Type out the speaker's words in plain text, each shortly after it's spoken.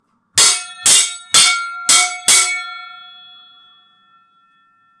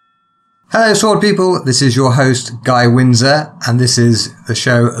Hello, sword people. This is your host, Guy Windsor, and this is the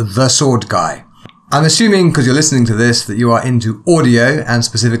show The Sword Guy. I'm assuming, because you're listening to this, that you are into audio, and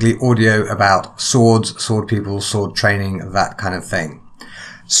specifically audio about swords, sword people, sword training, that kind of thing.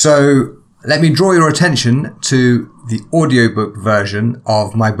 So let me draw your attention to the audiobook version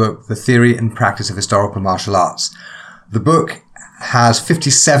of my book, The Theory and Practice of Historical Martial Arts. The book has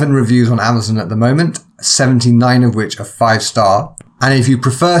 57 reviews on Amazon at the moment, 79 of which are 5-star. And if you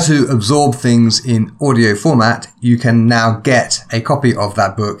prefer to absorb things in audio format, you can now get a copy of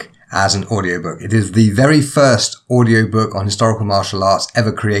that book as an audiobook. It is the very first audiobook on historical martial arts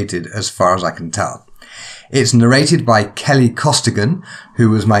ever created, as far as I can tell. It's narrated by Kelly Costigan,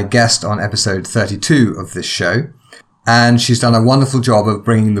 who was my guest on episode 32 of this show, and she's done a wonderful job of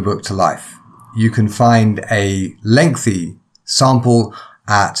bringing the book to life. You can find a lengthy sample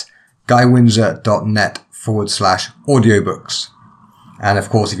at guywindsor.net/audiobooks. And of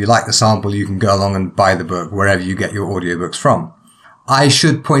course, if you like the sample, you can go along and buy the book wherever you get your audiobooks from. I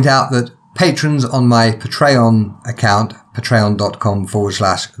should point out that patrons on my Patreon account,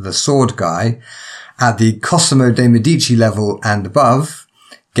 patreon.com/theswordguy, at the Cosimo de' Medici level and above,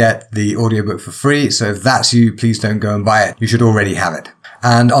 get the audiobook for free. So if that's you, please don't go and buy it. You should already have it.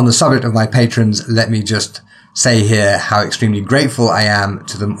 And on the subject of my patrons, let me just say here how extremely grateful I am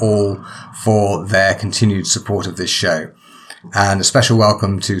to them all for their continued support of this show. And a special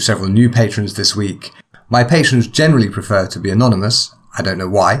welcome to several new patrons this week. My patrons generally prefer to be anonymous. I don't know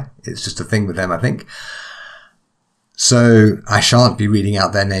why. It's just a thing with them, I think. So I shan't be reading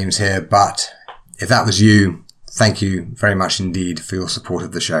out their names here, but if that was you, thank you very much indeed for your support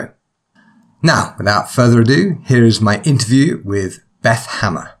of the show. Now, without further ado, here is my interview with Beth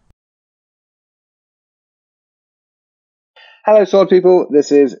Hammer. Hello, sword people.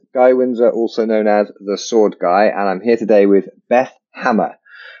 This is Guy Windsor, also known as The Sword Guy, and I'm here today with Beth Hammer.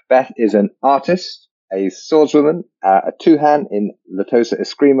 Beth is an artist, a swordswoman, a two-hand in Latosa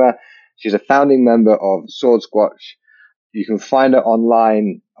Eskrima. She's a founding member of Sword Squatch. You can find her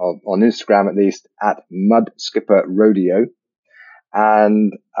online, on Instagram at least, at Mud Skipper Rodeo.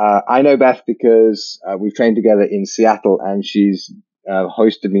 And I know Beth because we've trained together in Seattle, and she's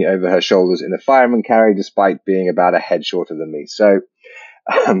hoisted me over her shoulders in a fireman carry, despite being about a head shorter than me. So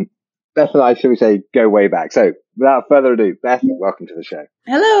Beth and I, shall we say, go way back. So without further ado, Beth, welcome to the show.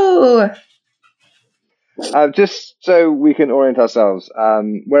 Hello. Just so we can orient ourselves,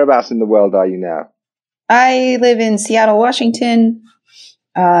 whereabouts in the world are you now? I live in Seattle, Washington,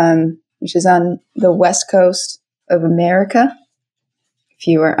 which is on the west coast of America, if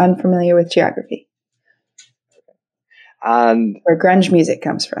you are unfamiliar with geography. And where grunge music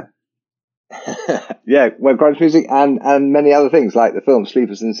comes from. Yeah, well, grunge music and many other things, like the film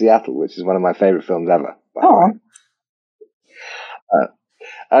Sleepers in Seattle, which is one of my favorite films ever. Oh.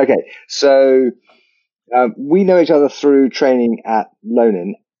 Okay, so we know each other through training at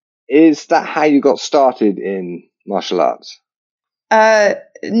Lonin. Is that how you got started in martial arts?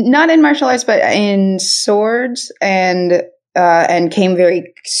 Not in martial arts, but in swords, and came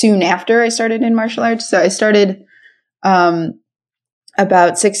very soon after I started in martial arts. So I started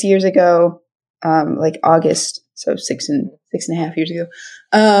about 6 years ago, like August, so six and a half years ago,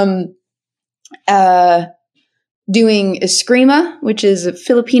 doing Eskrima, which is a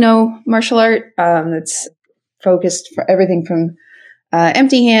Filipino martial art, that's focused for everything from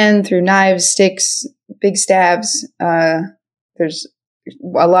empty hand through knives, sticks, big stabs. There's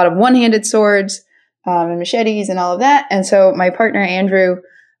a lot of one-handed swords, and machetes and all of that. And so my partner, Andrew,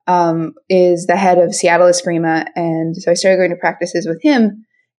 is the head of Seattle Eskrima. And so I started going to practices with him,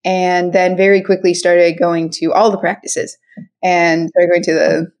 and then very quickly started going to all the practices, and started going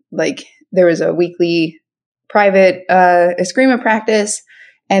to there was a weekly private Eskrima practice.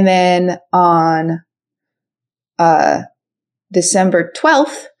 And then on December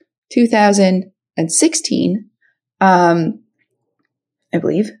 12th, 2016, I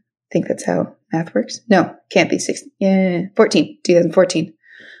think that's how math works. No, can't be 2014.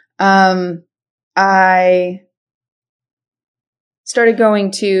 I started going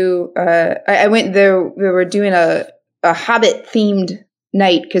to, I went there, we were doing a Hobbit themed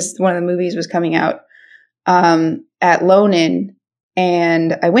night because one of the movies was coming out at Lonin,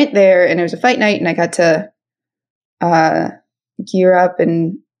 and I went there, and it was a fight night, and I got to gear up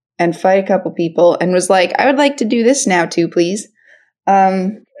and fight a couple people, and was like, I would like to do this now too, please.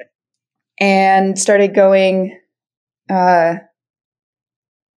 And started going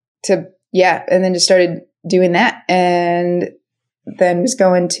and then just started doing that, and then was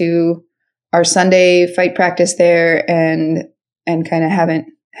going to our Sunday fight practice there, and kind of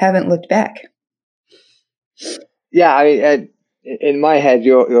haven't looked back. Yeah, in my head,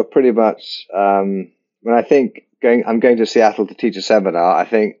 you're pretty much when I think I'm going to Seattle to teach a seminar, I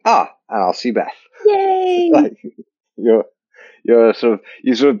think and I'll see Beth. Yay! Like you sort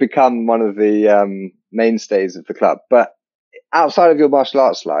of become one of the mainstays of the club. But outside of your martial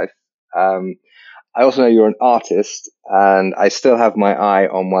arts life, I also know you're an artist, and I still have my eye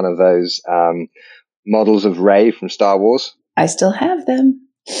on one of those models of Rey from Star Wars. I still have them.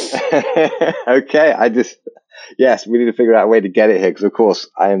 Okay, yes, we need to figure out a way to get it here, because of course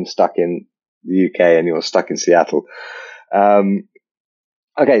I am stuck in the UK and you're stuck in Seattle.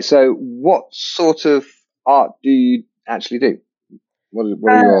 Okay, so what sort of art do you actually do? What are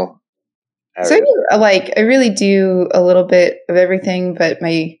your areas? So I really do a little bit of everything, but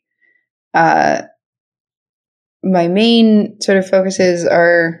my main sort of focuses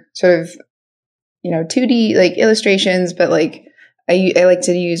are sort of 2D like illustrations, but like I like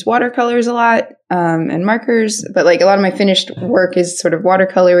to use watercolors a lot and markers, but like a lot of my finished work is sort of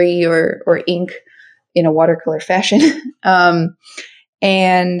watercolory or ink in a watercolor fashion.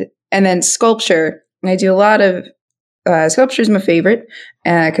 And then sculpture. I do a lot of sculpture is my favorite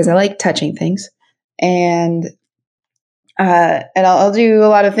because I like touching things, and I'll do a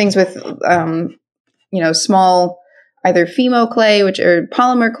lot of things with small either Fimo clay, which are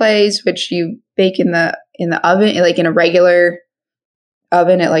polymer clays, which you bake in the oven, like in a regular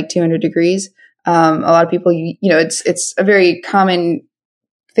oven at like 200 degrees. A lot of people, it's a very common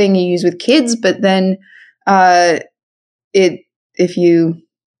thing you use with kids, but then if you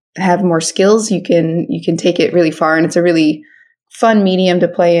have more skills, you can take it really far, and it's a really fun medium to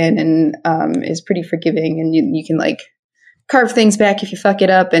play in, and is pretty forgiving, and you can like carve things back if you fuck it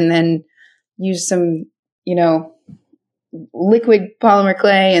up, and then use some liquid polymer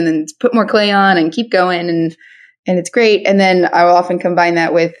clay and then put more clay on and keep going, and it's great. And then I will often combine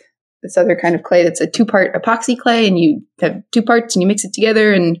that with this other kind of clay that's a 2-part epoxy clay, and you have 2 parts and you mix it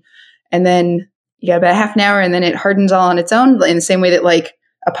together, and then you got about half an hour, and then it hardens all on its own in the same way that like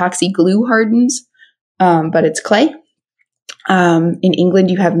epoxy glue hardens, but it's clay. In England,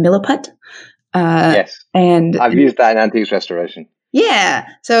 you have milliput. Yes, and I've used that in antiques restoration. Yeah,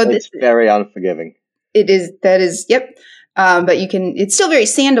 so it's very unforgiving. It is. That is. Yep. But you can. It's still very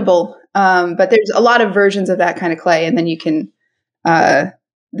sandable. But there's a lot of versions of that kind of clay, and then you can.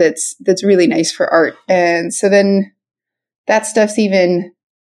 That's really nice for art, and so then that stuff's even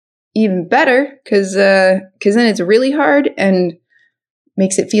better because then it's really hard and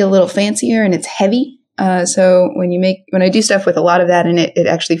makes it feel a little fancier, and it's heavy. So when I do stuff with a lot of that in it, it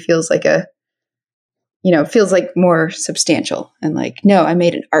actually feels like feels like more substantial, and like, no, I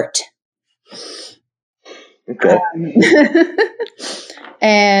made an art. Okay.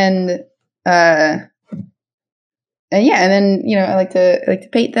 And then I like to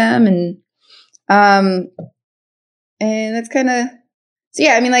paint them, and that's kind of so.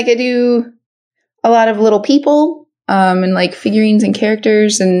 Yeah, I mean, like I do a lot of little people, and like figurines and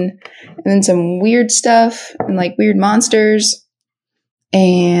characters, and then some weird stuff and like weird monsters,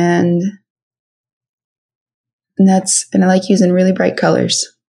 and I like using really bright colors.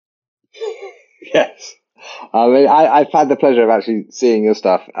 Yes. I mean, I've had the pleasure of actually seeing your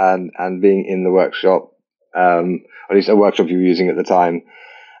stuff and being in the workshop, or at least a workshop you were using at the time.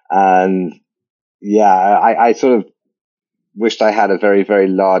 And yeah, I sort of wished I had a very, very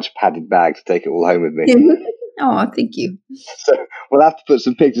large padded bag to take it all home with me. Oh, thank you. So we'll have to put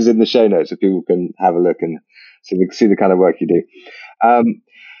some pictures in the show notes so people can have a look and see the kind of work you do.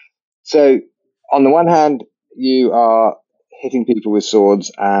 So on the one hand, you are hitting people with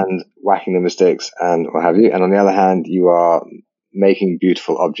swords and whacking them with sticks and what have you, and on the other hand, you are making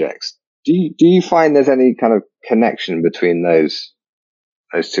beautiful objects. Do you find there's any kind of connection between those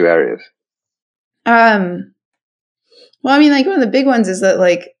 2 areas? Well, I mean, like one of the big ones is that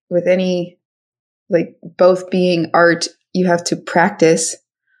like with any, like both being art, you have to practice,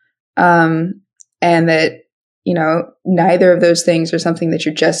 and that neither of those things are something that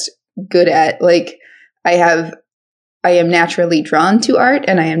you're just good at. Like I am naturally drawn to art,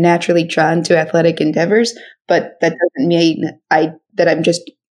 and I am naturally drawn to athletic endeavors, but that doesn't mean that I'm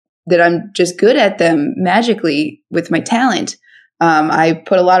just good at them magically with my talent. I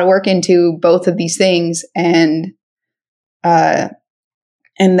put a lot of work into both of these things, and that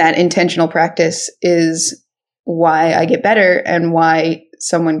intentional practice is why I get better, and why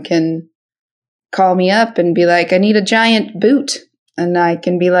someone can call me up and be like, I need a giant boot. And I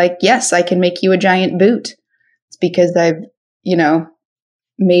can be like, yes, I can make you a giant boot. It's because I've,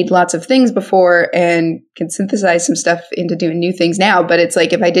 made lots of things before and can synthesize some stuff into doing new things now. But it's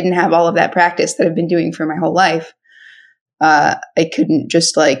like, if I didn't have all of that practice that I've been doing for my whole life, I couldn't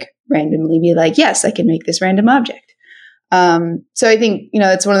just like randomly be like, yes, I can make this random object. So I think,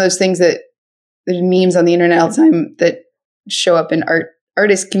 it's one of those things that there's memes on the internet all the time that show up in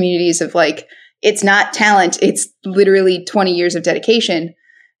artist communities of like, it's not talent, it's literally 20 years of dedication.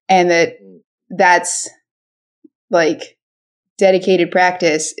 And that's like dedicated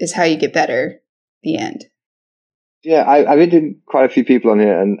practice is how you get better at the end. Yeah, I've interviewed quite a few people on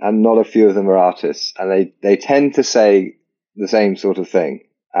here, and not a few of them are artists, and they tend to say the same sort of thing.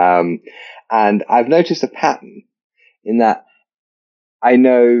 And I've noticed a pattern in that I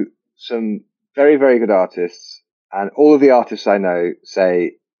know some very, very good artists, and all of the artists I know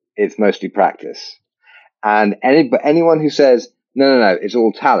say it's mostly practice. And anyone who says, no, it's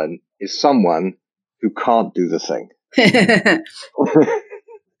all talent, is someone who can't do the thing.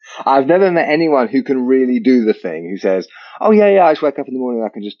 I've never met anyone who can really do the thing, who says, oh yeah, I just wake up in the morning and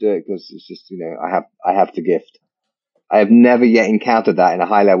I can just do it because it's just, I have the gift. I have never yet encountered that in a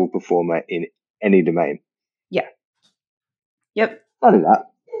high level performer in any domain. Yeah. Yep. I do that.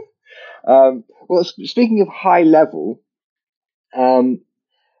 Well, speaking of high level, I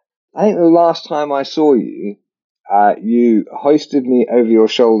think the last time I saw you, you hoisted me over your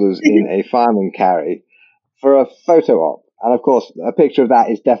shoulders in a fireman carry for a photo op. And of course, a picture of that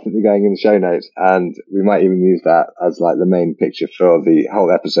is definitely going in the show notes, and we might even use that as like the main picture for the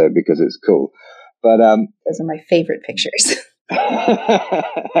whole episode because it's cool. But those are my favorite pictures.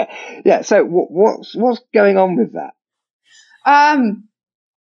 Yeah. So what's going on with that?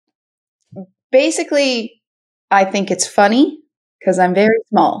 Basically, I think it's funny because I'm very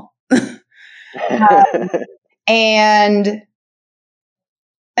small, and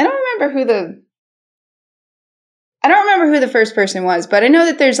I don't remember who the first person was, but I know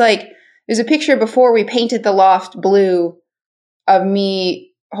that there's a picture before we painted the loft blue of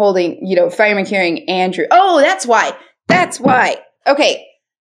me holding, fireman carrying Andrew. Oh, that's why. Okay.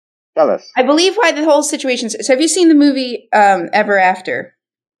 Tell us. I believe why the whole situation. So have you seen the movie Ever After?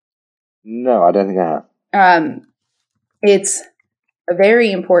 No, I don't think I have. It's a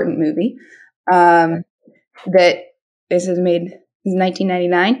very important movie that this was made in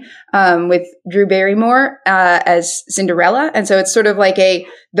 1999 with Drew Barrymore as Cinderella. And so it's sort of like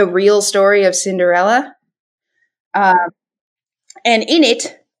the real story of Cinderella. And in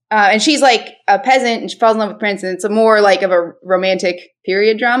it, and she's like a peasant and she falls in love with Prince, and it's more like of a romantic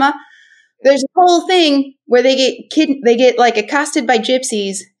period drama. There's a whole thing where they get like accosted by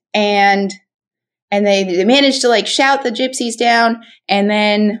gypsies, and they manage to like shout the gypsies down, and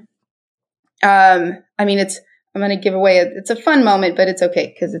then I'm going to give away it's a fun moment, but it's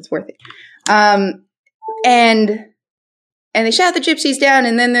okay because it's worth it. And they shout the gypsies down,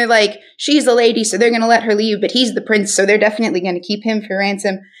 and then they're like, she's a lady, so they're going to let her leave, but he's the prince, so they're definitely going to keep him for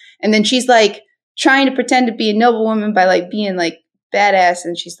ransom. And then she's like trying to pretend to be a noblewoman by like being like badass,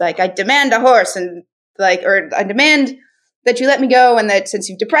 and she's like, I demand a horse, and like, or I demand that you let me go, and that since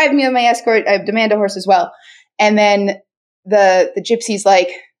you've deprived me of my escort, I demand a horse as well. And then the gypsy's like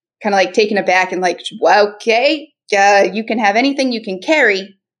kind of like taken aback and like, well, okay, you can have anything you can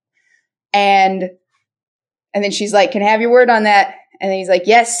carry. And then she's like, can I have your word on that? And then he's like,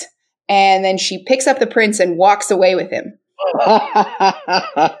 yes. And then she picks up the prince and walks away with him. And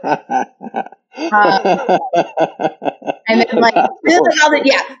then like,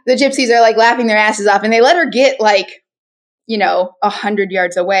 the gypsies are like laughing their asses off, and they let her get like, 100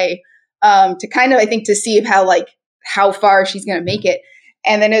 yards away to kind of, I think, to see how far she's going to make it.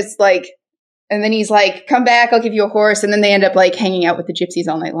 And then it's like, and then he's like, come back, I'll give you a horse. And then they end up like hanging out with the gypsies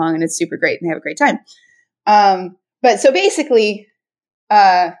all night long, and it's super great, and they have a great time. But so basically,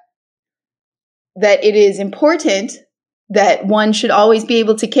 that it is important that one should always be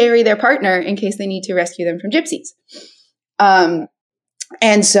able to carry their partner in case they need to rescue them from gypsies. And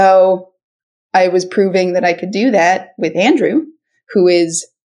so I was proving that I could do that with Andrew, who is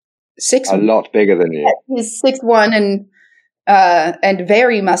 6'1". A lot bigger than you. He's 6'1" and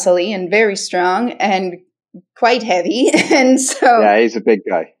very muscly and very strong and quite heavy. And so yeah, he's a big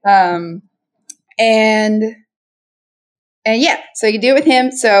guy. And yeah, so you do it with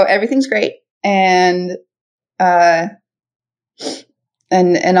him. So everything's great. And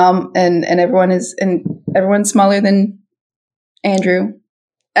everyone's smaller than Andrew.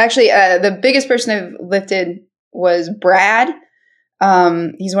 Actually, the biggest person I've lifted was Brad.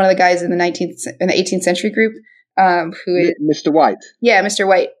 He's one of the guys in the 18th century group. Who is Mr. White? Yeah, Mr.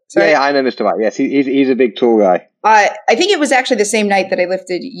 White. Sorry. Yeah, I know Mr. White. Yes, he's a big tall guy. I think it was actually the same night that I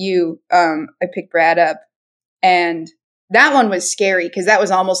lifted you. I picked Brad up, and that one was scary because that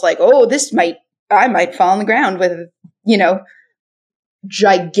was almost like, oh, I might fall on the ground with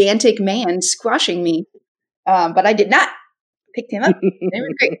gigantic man squashing me, but I did not. Picked him up. It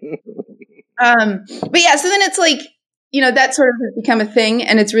was great. But yeah, so then it's like that sort of has become a thing,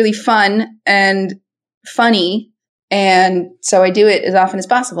 and it's really fun and funny. And so I do it as often as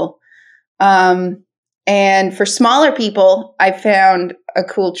possible. And for smaller people, I found a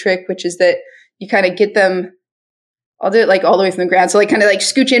cool trick, which is that you kind of get them, I'll do it like all the way from the ground. So like kind of like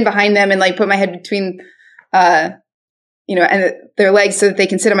scooch in behind them and like put my head between, and their legs so that they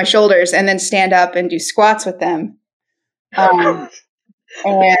can sit on my shoulders, and then stand up and do squats with them. And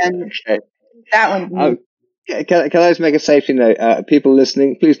Okay. that one. Can I just make a safety note? People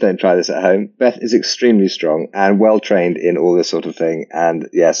listening, please don't try this at home. Beth is extremely strong and well trained in all this sort of thing. And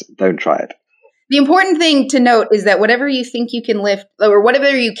yes, don't try it. The important thing to note is that whatever you think you can lift, or whatever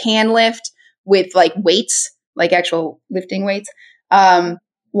you can lift with like weights, like actual lifting weights,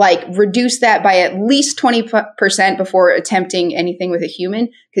 like reduce that by at least 20% before attempting anything with a human,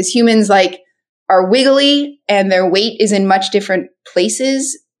 because humans like are wiggly and their weight is in much different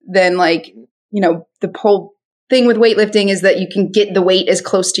places than like, the whole thing with weightlifting is that you can get the weight as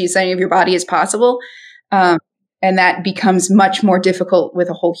close to the center of your body as possible. And that becomes much more difficult with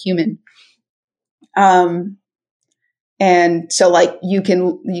a whole human. And so like you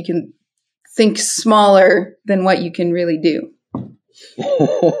can think smaller than what you can really do.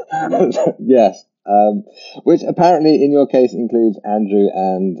 Yes. Which apparently in your case includes Andrew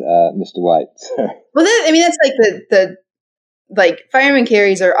and Mr. White. Well, that's like the like fireman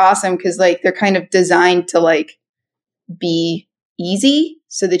carries are awesome because like they're kind of designed to like be easy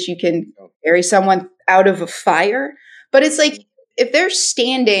so that you can carry someone out of a fire. But it's like if they're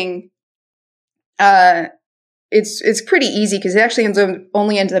standing, it's pretty easy because it actually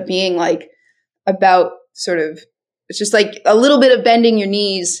only ends up being like about sort of, it's just like a little bit of bending your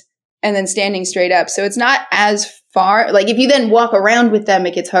knees and then standing straight up. So it's not as far. Like if you then walk around with them,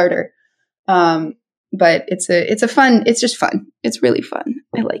 it gets harder. But it's just fun. It's really fun.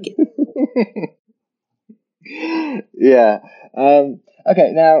 I like it. Yeah.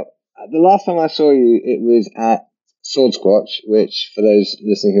 Okay. Now, the last time I saw you, it was at Sword Squatch, which, for those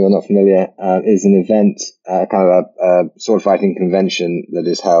listening who are not familiar, is an event, kind of a sword fighting convention that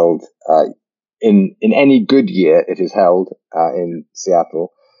is held in any good year. It is held in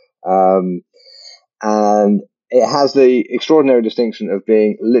Seattle, and it has the extraordinary distinction of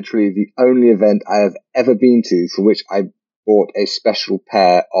being literally the only event I have ever been to for which I bought a special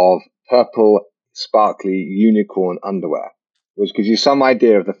pair of purple, sparkly unicorn underwear, which gives you some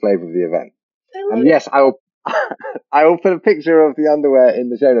idea of the flavor of the event. And yes, I will. I will put a picture of the underwear in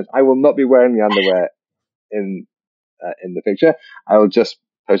the show notes. I will not be wearing the underwear in the picture. I will just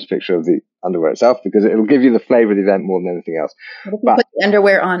post a picture of the underwear itself because it will give you the flavor of the event more than anything else. What if you put the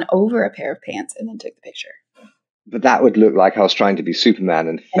underwear on over a pair of pants and then took the picture? But that would look like I was trying to be Superman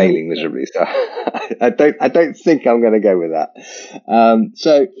and failing miserably. So I don't think I'm going to go with that.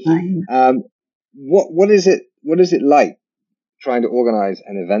 What is it like trying to organize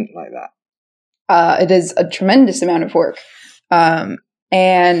an event like that? It is a tremendous amount of work.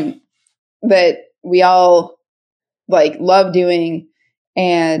 And that we all like love doing.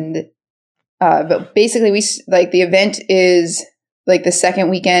 And, but basically the event is like the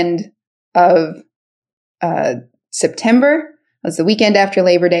second weekend of, September. That's the weekend after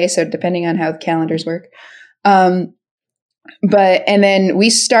Labor Day. So depending on how the calendars work. And then we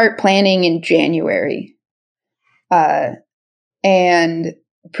start planning in January, and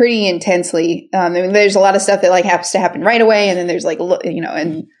pretty intensely. There's a lot of stuff that like has to happen right away. And then there's like,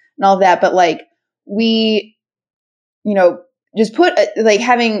 and all of that. But like we, just put like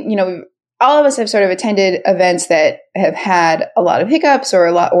having, all of us have sort of attended events that have had a lot of hiccups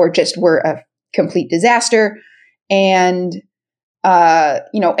or just were a complete disaster. And, and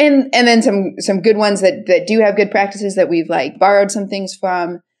then some good ones that do have good practices that we've like borrowed some things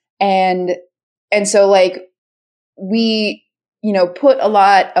from. And so like we, put a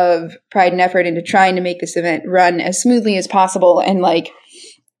lot of pride and effort into trying to make this event run as smoothly as possible. And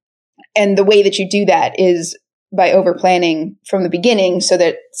the way that you do that is by over planning from the beginning so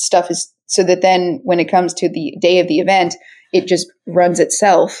that then when it comes to the day of the event, it just runs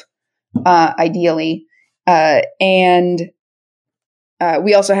itself, ideally. And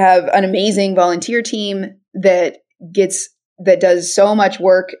we also have an amazing volunteer team that does so much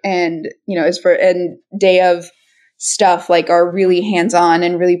work and, and day of stuff like are really hands-on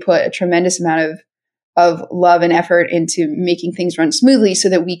and really put a tremendous amount of love and effort into making things run smoothly so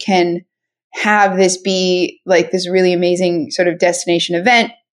that we can have this be like this really amazing sort of destination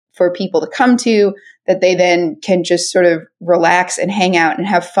event for people to come to that they then can just sort of relax and hang out and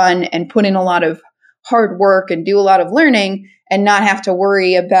have fun and put in a lot of hard work and do a lot of learning and not have to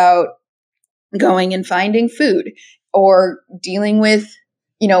worry about going and finding food or dealing with,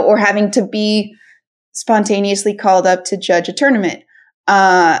 or having to be spontaneously called up to judge a tournament.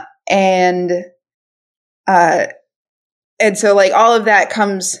 And so like all of that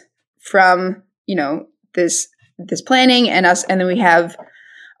comes from, this planning and us. And then we have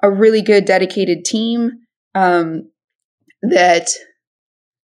a really good dedicated team, that,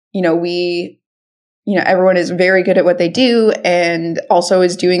 everyone is very good at what they do and also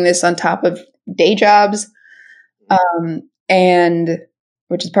is doing this on top of day jobs. And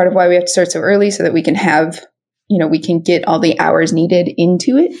which is part of why we have to start so early so that we can have, we can get all the hours needed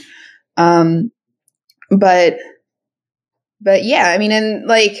into it. But yeah, I mean, and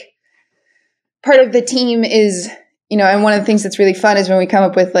like part of the team is, and one of the things that's really fun is when we come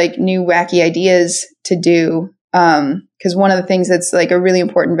up with like new wacky ideas to do. Because one of the things that's like a really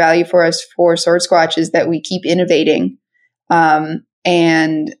important value for us for Sword Squatch is that we keep innovating, and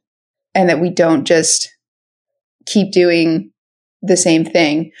that we don't just keep doing the same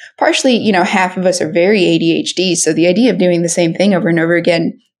thing. Partially, half of us are very ADHD, so the idea of doing the same thing over and over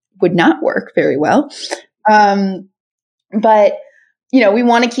again would not work very well. But we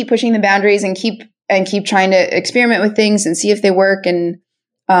want to keep pushing the boundaries and keep trying to experiment with things and see if they work, and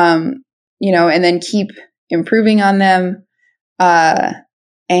and then keep improving on them,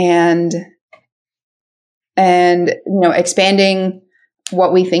 and expanding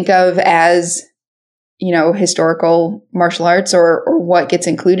what we think of as historical martial arts, or what gets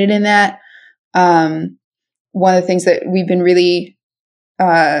included in that. One of the things that we've been really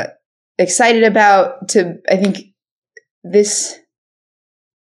excited about, I think this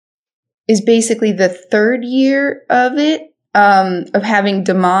is basically the third year of it, of having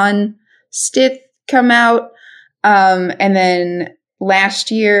Damon Stith come out. And then last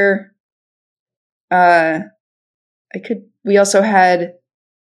year, we also had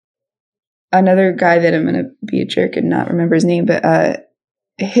another guy that I'm going to be a jerk and not remember his name, but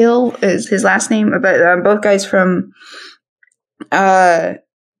Hill is his last name, but both guys from the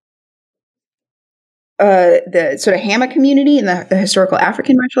sort of Hama community and the historical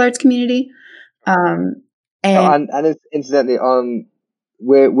African martial arts community. And incidentally,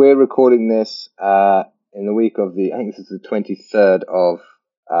 we're recording this in the week of I think this is the 23rd of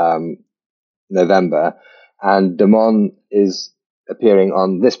November, and Damon is appearing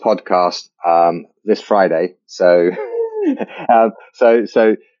on this podcast this Friday. So,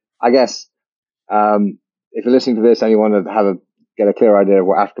 so I guess if you're listening to this and you want to get a clear idea of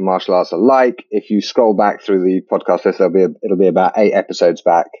what African martial arts are like, if you scroll back through the podcast list, it'll be about 8 episodes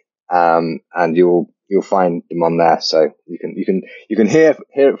back, and you'll find them on there, so you can hear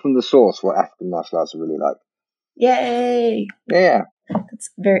it from the source what African martial arts are really like. Yay! Yeah, that's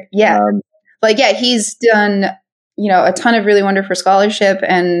very he's done a ton of really wonderful scholarship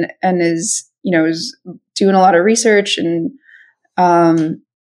and is is doing a lot of research and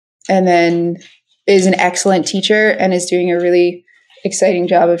then is an excellent teacher and is doing a really exciting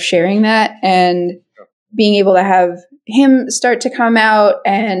job of sharing that, and being able to have him start to come out,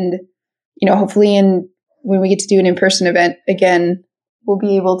 and hopefully when we get to do an in-person event again, we'll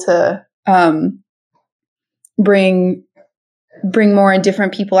be able to bring more and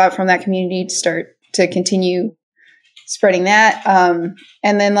different people out from that community to start to continue spreading that.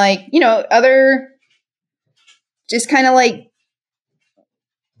 And then other just kind of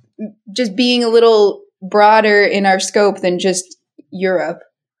just being a little broader in our scope than just Europe.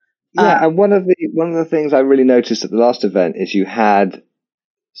 Yeah, and one of the things I really noticed at the last event is you had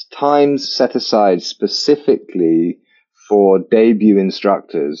times set aside specifically for debut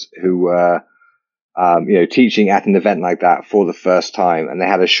instructors who were teaching at an event like that for the first time, and they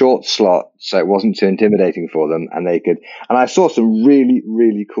had a short slot so it wasn't too intimidating for them, and I saw some really,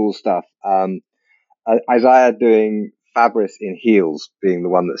 really cool stuff. Isaiah doing Fabris in heels being the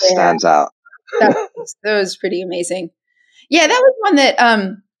one that stands out. That was pretty amazing. Yeah, that was one that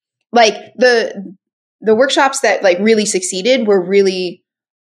the workshops that really succeeded were really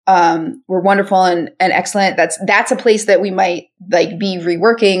were wonderful and excellent. That's a place that we might be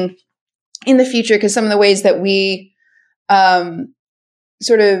reworking in the future, because some of the ways that we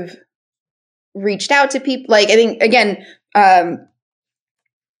sort of reached out to people, I think again,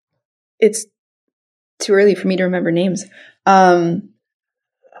 it's too early for me to remember names. I'm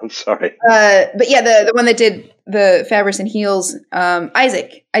sorry. But yeah, the one that did the Fabris and Heels,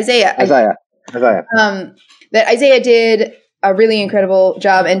 Isaiah. That Isaiah did a really incredible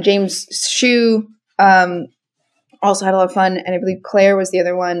job, and James Shue also had a lot of fun, and I believe Claire was the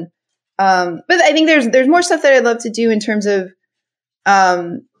other one. But I think there's more stuff that I'd love to do in terms of,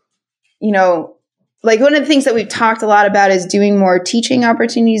 one of the things that we've talked a lot about is doing more teaching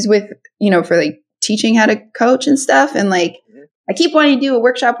opportunities with, for teaching how to coach and stuff. And I keep wanting to do a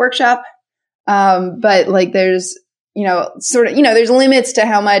workshop. But like there's, there's limits to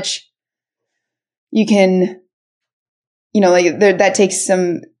how much you can, that takes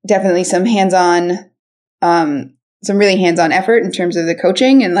definitely some some really hands-on effort in terms of the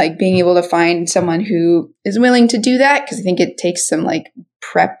coaching and like being able to find someone who is willing to do that. Cause I think it takes some like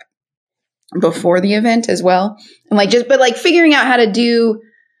prep before the event as well. And but figuring out how to do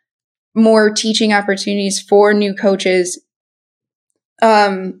more teaching opportunities for new coaches,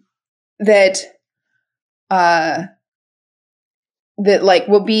 that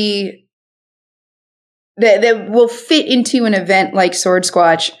will fit into an event like Sword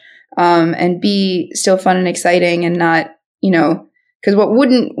Squatch, and be still fun and exciting and not, because what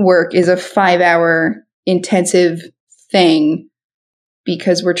wouldn't work is a 5-hour intensive thing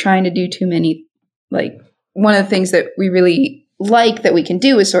because we're trying to do too many. Like one of the things that we really like that we can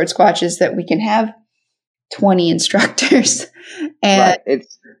do with Sword Squatch is that we can have 20 instructors and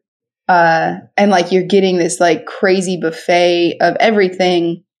and like you're getting this like crazy buffet of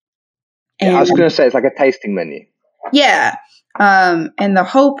everything. And I was going to say it's like a tasting menu. Yeah. And the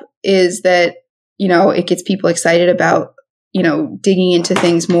hope is that, it gets people excited about, digging into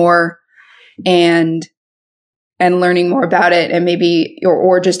things more and learning more about it and maybe,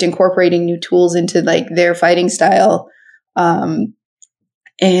 or just incorporating new tools into like their fighting style. And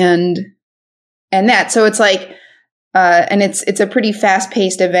that, so it's like, and it's a pretty fast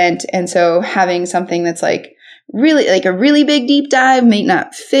paced event. And so having something that's like really like a really big deep dive may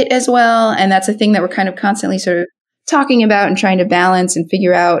not fit as well. And that's a thing that we're kind of constantly sort of talking about and trying to balance and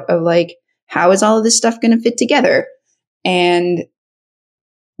figure out of like, how is all of this stuff going to fit together? And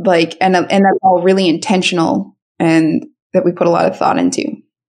like, and that's all really intentional and that we put a lot of thought into.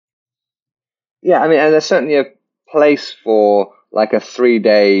 Yeah. I mean, and there's certainly a place for like a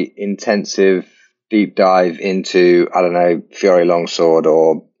 3-day intensive deep dive into, I don't know, Fiore Longsword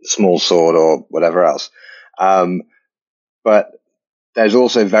or Small Sword or whatever else. But there's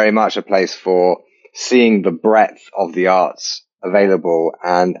also very much a place for seeing the breadth of the arts available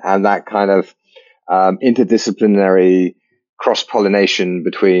and that kind of interdisciplinary cross-pollination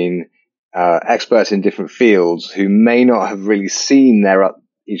between experts in different fields who may not have really seen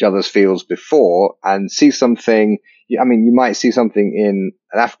each other's fields before and see something. I mean, you might see something in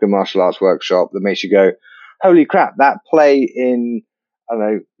an African martial arts workshop that makes you go, holy crap, that play in, I don't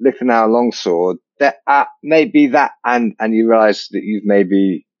know, Lichtenauer Longsword, that maybe that, and you realize that you've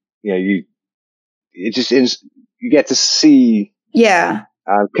maybe, you get to see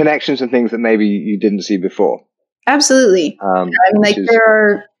connections and things that maybe you didn't see before. Absolutely. I mean, like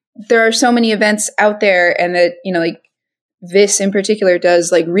there are so many events out there, and that like this in particular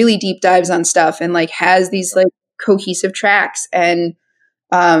does like really deep dives on stuff, and like has these like cohesive tracks. And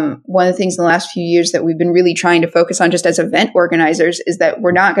one of the things in the last few years that we've been really trying to focus on, just as event organizers, is that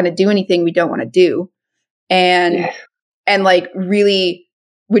we're not going to do anything we don't want to do, and like really,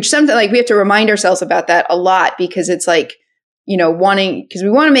 which something like we have to remind ourselves about that a lot because it's like. Because we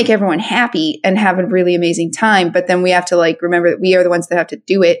want to make everyone happy and have a really amazing time, but then we have to like remember that we are the ones that have to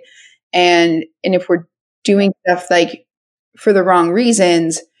do it. And if we're doing stuff like for the wrong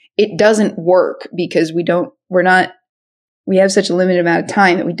reasons, it doesn't work because we have such a limited amount of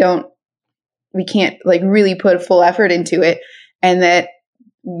time that we can't like really put a full effort into it. And that,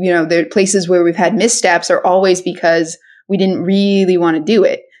 the places where we've had missteps are always because we didn't really want to do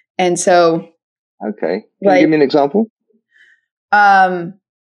it. And so. Okay. Can you give me an example?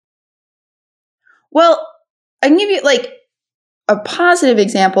 Well, I can give you like a positive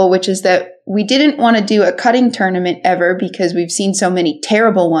example, which is that we didn't want to do a cutting tournament ever because we've seen so many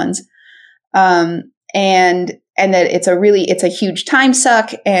terrible ones. And that it's a huge time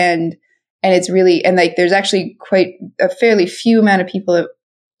suck and it's really, and like, there's actually quite a fairly few amount of people that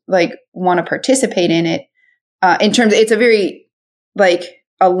like want to participate in it. In terms of, it's a very like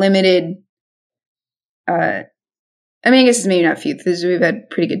a limited, I mean, I guess it's maybe not few because we've had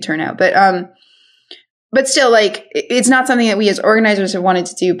pretty good turnout, but still, like, it's not something that we as organizers have wanted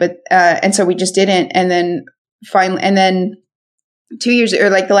to do, but, and so we just didn't. And then finally, 2 years, or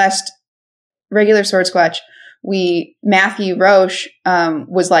like the last regular Sword Squatch, Matthew Roche,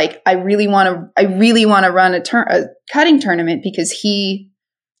 was like, I really want to run a cutting tournament because he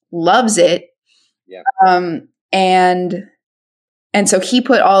loves it. Yeah. And so he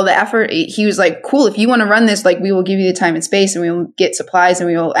put all the effort. He was like, cool, if you want to run this, like we will give you the time and space and we will get supplies and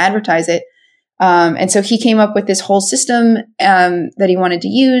we will advertise it. And so he came up with this whole system that he wanted to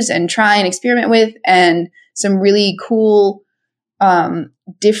use and try and experiment with, and some really cool,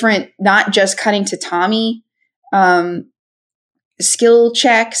 different, not just cutting tatami, skill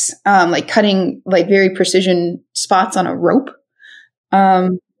checks, like cutting like very precision spots on a rope.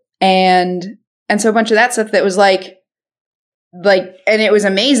 And so a bunch of that stuff that was like, and it was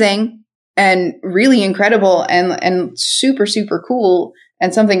amazing and really incredible and super, super cool,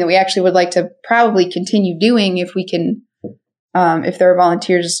 and something that we actually would like to probably continue doing if we can, if there are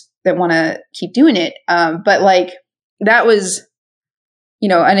volunteers that want to keep doing it. But like, that was,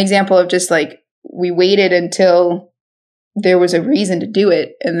 an example of just like, we waited until there was a reason to do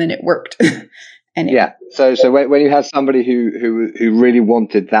it, and then it worked. So when you had somebody who really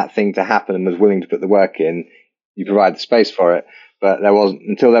wanted that thing to happen and was willing to put the work in, you provide the space for it. But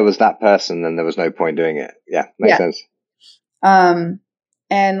until there was that person, then there was no point doing it. Yeah, makes sense. The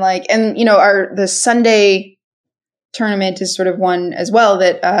Sunday tournament is sort of one as well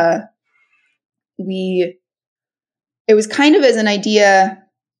that it was kind of as an idea.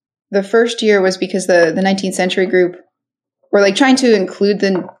 The first year was because the 19th century group were like trying to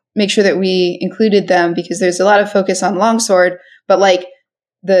make sure that we included them, because there's a lot of focus on longsword, but like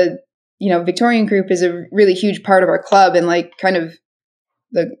the Victorian group is a really huge part of our club, and like kind of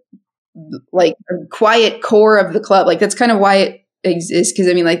the like quiet core of the club. Like that's kind of why it exists, because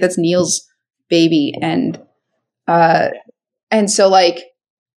I mean, like that's Neil's baby, and so like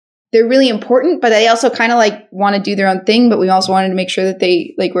they're really important, but they also kind of like want to do their own thing, but we also wanted to make sure that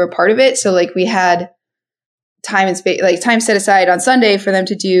they like were a part of it. So like we had time and space, like time set aside on Sunday for them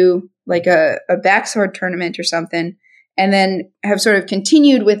to do like a backsword tournament or something, and then have sort of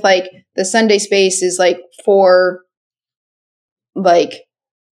continued with like the Sunday space is like for like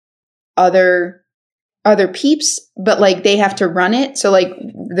other peeps, but like they have to run it. So like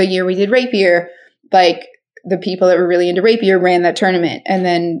the year we did rapier, like the people that were really into rapier ran that tournament, and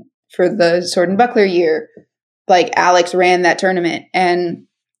then for the sword and buckler year, like Alex ran that tournament, and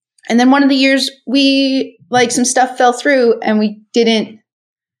then one of the years we like some stuff fell through, and we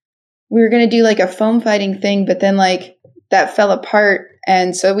were going to do like a foam fighting thing, but then like that fell apart,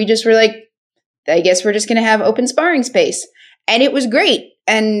 and so we just were like, I guess we're just going to have open sparring space, and it was great.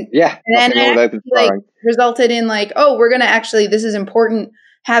 And then it like resulted in like, oh, we're going to actually, this is important,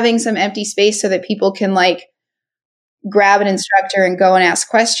 having some empty space so that people can like grab an instructor and go and ask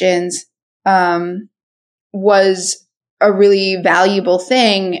questions, was a really valuable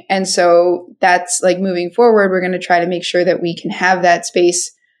thing. And so that's like, moving forward, we're going to try to make sure that we can have that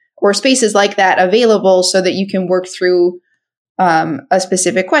space or spaces like that available, so that you can work through a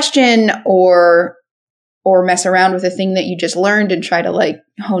specific question or mess around with a thing that you just learned and try to like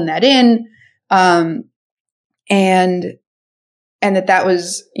hone that in. And that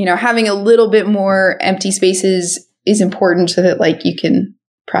was, having a little bit more empty spaces is important, so that like you can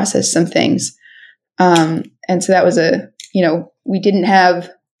process some things. And so that was we didn't have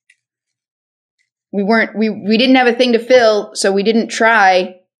a thing to fill, so we didn't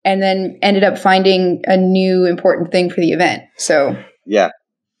try, and then ended up finding a new important thing for the event. So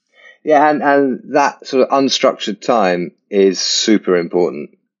and that sort of unstructured time is super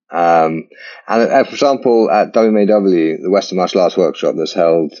important. And for example, at WMAW, the Western Martial Arts Workshop that's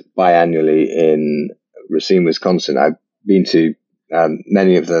held biannually in Racine, Wisconsin, I've been to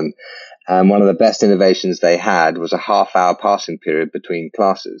many of them. And one of the best innovations they had was a half-hour passing period between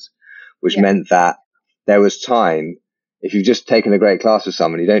classes, which meant that there was time. If you've just taken a great class with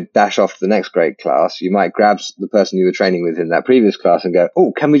someone, you don't dash off to the next great class. You might grab the person you were training with in that previous class and go,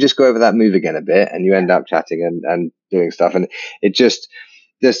 oh, can we just go over that move again a bit? And you end up chatting and doing stuff. And it just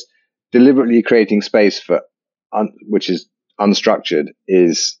deliberately creating space for, which is unstructured,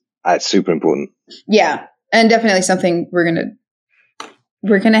 is super important. Yeah. And definitely something we're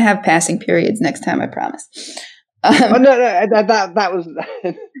going to have passing periods next time, I promise. That was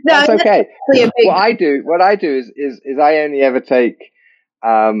that's okay. What I do is I only ever take,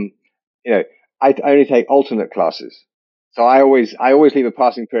 I only take alternate classes. So I always leave a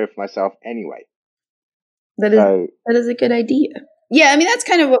passing period for myself anyway. That is a good idea. Yeah, I mean, that's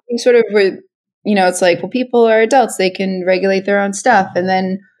kind of what we sort of were. It's like, well, people are adults; they can regulate their own stuff, and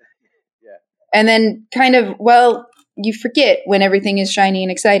then kind of, well, you forget when everything is shiny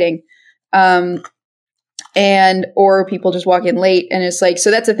and exciting. Or people just walk in late, and it's like,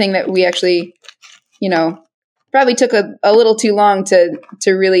 so that's a thing that we actually, probably took a little too long to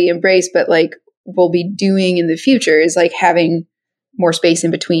really embrace, but like we'll be doing in the future is like having more space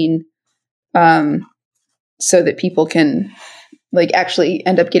in between, so that people can like actually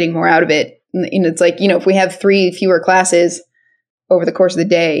end up getting more out of it. And it's like, if we have 3 fewer classes over the course of the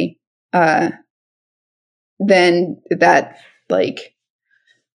day, then that like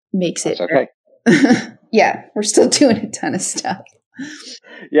makes it okay. Yeah, we're still doing a ton of stuff.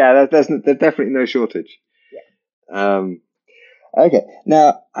 Yeah, there's definitely no shortage. Yeah. Okay.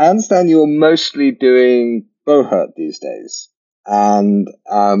 Now, I understand you're mostly doing Bohurt these days. And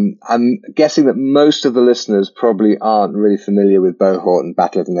I'm guessing that most of the listeners probably aren't really familiar with Bohort and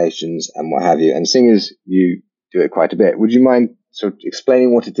Battle of the Nations and what have you. And seeing as you do it quite a bit, would you mind sort of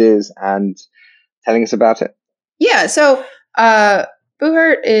explaining what it is and telling us about it? Yeah. So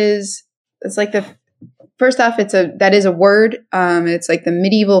Bohort it's like first off, that is a word. It's like the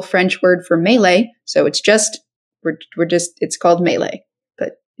medieval French word for melee. So it's it's called melee,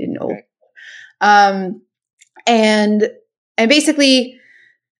 but in old. Okay. And basically,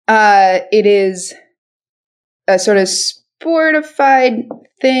 it is a sort of sportified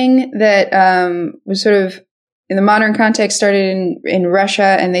thing that was sort of in the modern context started in Russia,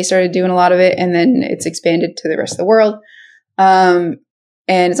 and they started doing a lot of it, and then it's expanded to the rest of the world. And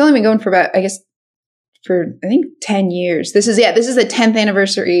it's only been going for about, I think 10 years. This is the 10th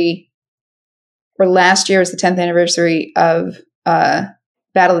anniversary, or last year was the 10th anniversary of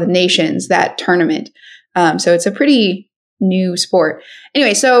Battle of the Nations, that tournament. So it's a pretty new sport.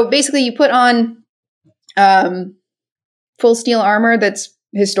 Anyway, so basically you put on full steel armor that's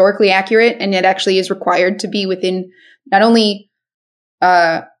historically accurate, and it actually is required to be within not only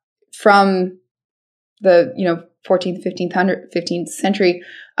from the 14th, 15th century,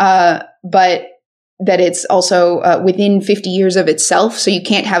 but that it's also within 50 years of itself. So you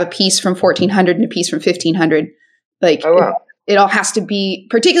can't have a piece from 1400 and a piece from 1500. Like, oh, wow. It all has to be,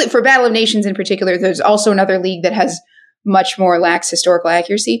 particularly for Battle of Nations in particular. There's also another league that has much more lax historical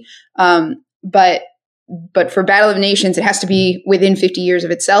accuracy. But for Battle of Nations, it has to be within 50 years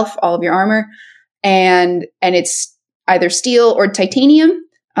of itself, all of your armor. And it's either steel or titanium,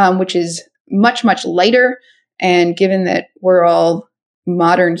 which is much, much lighter. And given that we're all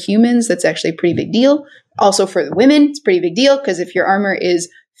modern humans, that's actually a pretty big deal. Also for the women, it's a pretty big deal, because if your armor is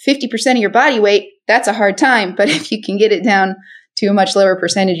 50% of your body weight, that's a hard time. But if you can get it down to a much lower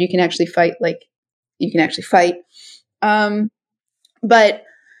percentage, you can actually fight. But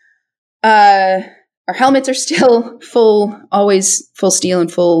our helmets are still always full steel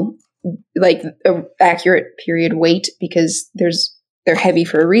and full, like, accurate period weight, because they're heavy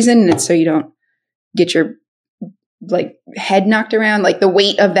for a reason. And it's so you don't get your head knocked around. Like, the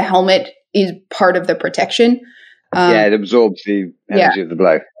weight of the helmet is part of the protection. It absorbs the energy of the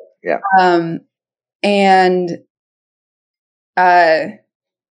blow. Yeah. And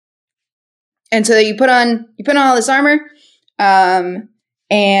so you put on all this armor, and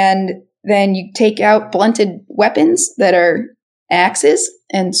then you take out blunted weapons that are axes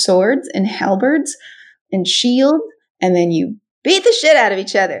and swords and halberds and shields, and then you beat the shit out of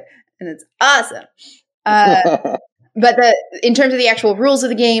each other, and it's awesome. But in terms of the actual rules of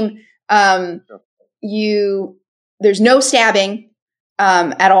the game, there's no stabbing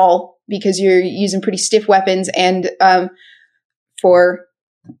at all, because you're using pretty stiff weapons, and for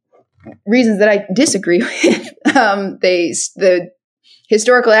reasons that I disagree with, the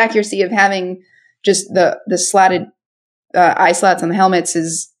historical accuracy of having just the slotted eye slots on the helmets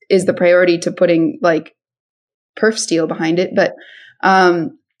is the priority to putting perf steel behind it. But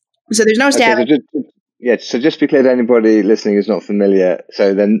so there's no stabbing. Okay, so just to be clear to anybody listening who's not familiar,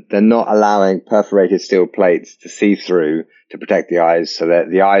 so then they're not allowing perforated steel plates to see through to protect the eyes, so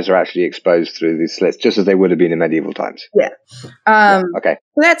that the eyes are actually exposed through these slits, just as they would have been in medieval times. Yeah. Okay.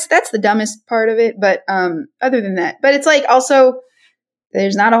 So that's the dumbest part of it, but other than that, but it's also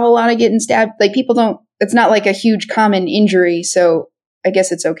there's not a whole lot of getting stabbed. People don't. It's not like a huge common injury, so I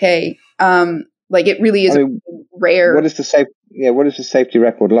guess it's okay. It really is rare. What is the safety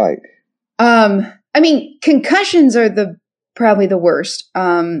record like? Concussions are probably the worst.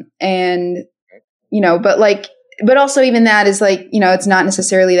 But also even that is it's not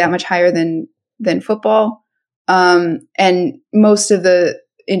necessarily that much higher than football. And most of the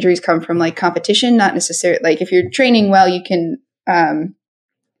injuries come from competition, not necessarily if you're training well, you can,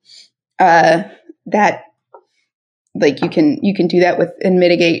 you can do that with and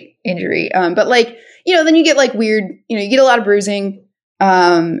mitigate injury. But then you get weird, you get a lot of bruising.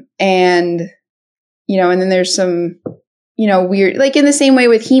 And then there's some, weird, in the same way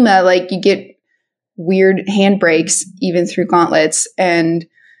with HEMA, you get weird handbrakes even through gauntlets, and,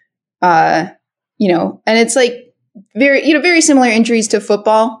 and it's very similar injuries to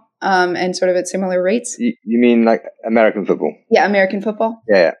football, and sort of at similar rates. You mean American football? Yeah. American football.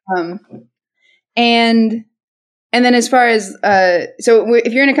 Yeah. And then as far as, so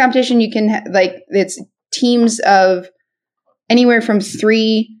if you're in a competition, you can it's teams of anywhere from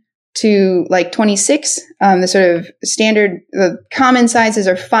 3 to 26. The sort of standard, the common sizes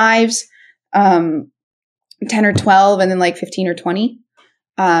are 5s, 10 or 12, and then 15 or 20.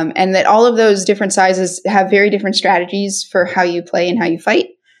 And that all of those different sizes have very different strategies for how you play and how you fight.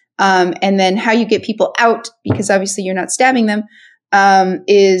 And then how you get people out, because obviously you're not stabbing them,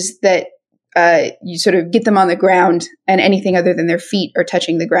 is that you sort of get them on the ground, and anything other than their feet are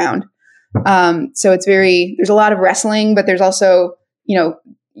touching the ground. So there's a lot of wrestling, but there's also,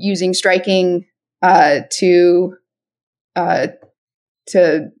 using striking to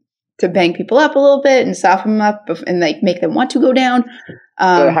bang people up a little bit and soften them up and like make them want to go down.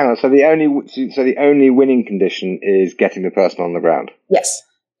 So hang on. So the only winning condition is getting the person on the ground. Yes.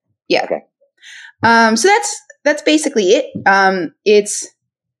 Yeah. Okay. So that's basically it. It's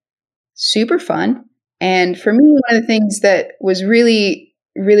super fun, and for me, one of the things that was really,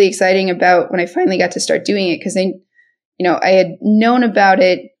 really exciting about when I finally got to start doing it, because I had known about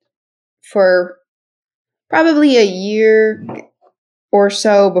it for probably a year or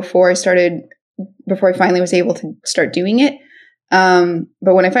so before I finally was able to start doing it.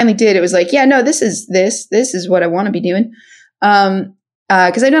 But when I finally did, it was like, yeah, no, this is what I want to be doing.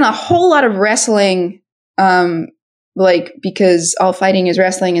 Because I've done a whole lot of wrestling, because all fighting is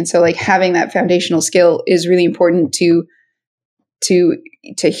wrestling. And so like having that foundational skill is really important to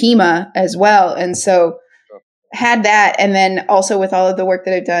HEMA as well. And so had that. And then also with all of the work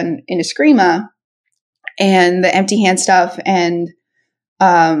that I've done in Eskrima and the empty hand stuff and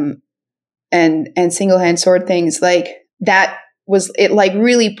single hand sword things, like that was, it like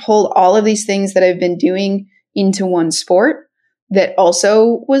really pulled all of these things that I've been doing into one sport that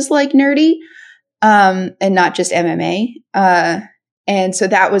also was like nerdy, and not just MMA. And so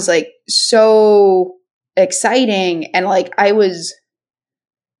that was like so exciting. And like, I was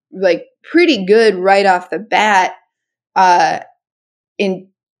like pretty good right off the bat,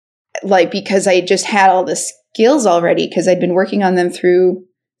 because I just had all the skills already, because I'd been working on them through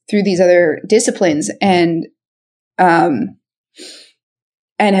these other disciplines, and have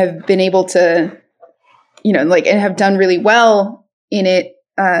been able to, and have done really well in it,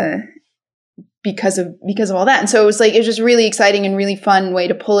 because of all that. And so it was just really exciting and really fun way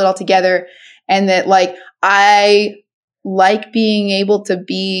to pull it all together. And that like, I like being able to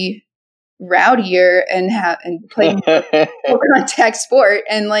be rowdier and play more contact sport.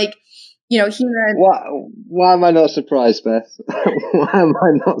 And like, why am I not surprised, Beth? Why am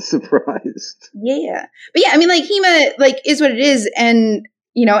I not surprised? Yeah. But yeah, I mean, like HEMA like is what it is. And,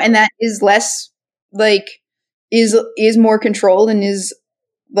 and that is less like, is more controlled and is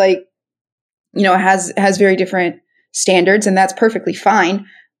like, has very different standards, and that's perfectly fine.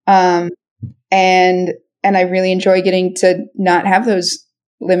 And I really enjoy getting to not have those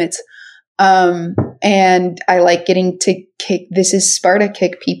limits. And I like getting to kick, this is Sparta,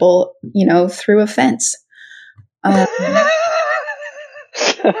 kick people, through a fence.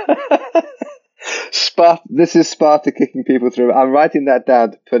 This is Sparta kicking people through. I'm writing that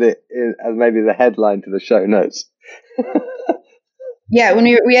down to put it in as maybe the headline to the show notes. Yeah, when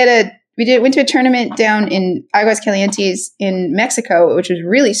we went to a tournament down in Aguas Calientes in Mexico, which was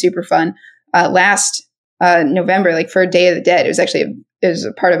really super fun. Last November, like for a Day of the Dead, it was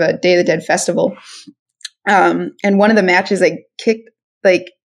a part of a Day of the Dead festival. And one of the matches, I kicked like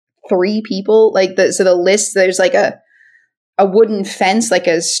 3 people. Like the list, there's like a wooden fence, like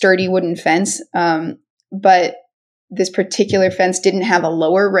a sturdy wooden fence. But this particular fence didn't have a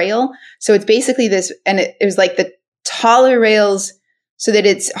lower rail, so it's basically this, and it was like the taller rails, so that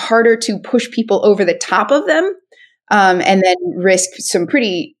it's harder to push people over the top of them, and then risk some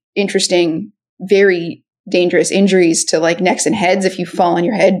pretty interesting, very dangerous injuries to like necks and heads if you fall on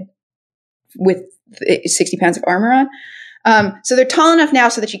your head with 60 pounds of armor on. So they're tall enough now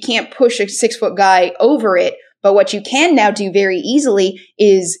so that you can't push a 6-foot guy over it. But what you can now do very easily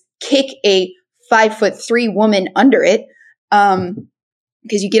is kick a 5'3" woman under it.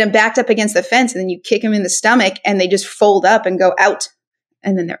 Because you get them backed up against the fence, and then you kick them in the stomach, and they just fold up and go out.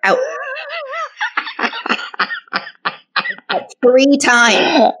 And then they're out. 3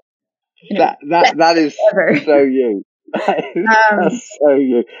 times. That is so you. That's so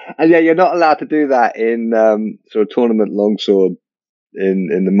you. And yeah, you're not allowed to do that in sort of tournament longsword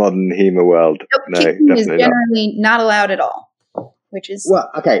in the modern HEMA world. Nope, no, kicking definitely is generally not allowed at all. Which is well,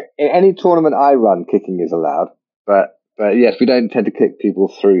 okay. In any tournament I run, kicking is allowed, but yes, we don't tend to kick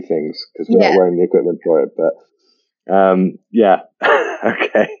people through things because we're not wearing the equipment for it. But yeah,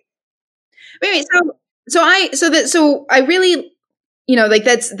 okay. Wait. So I really, like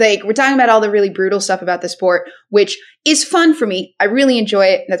that's like we're talking about all the really brutal stuff about the sport, which is fun for me. I really enjoy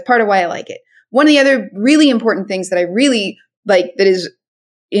it, and that's part of why I like it. One of the other really important things that I really like, that is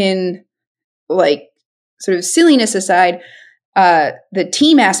in like sort of silliness aside, the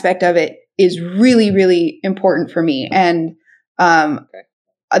team aspect of it is really, really important for me. And I'm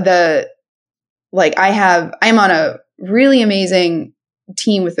on a really amazing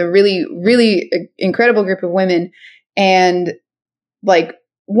team with a really, really incredible group of women. And like,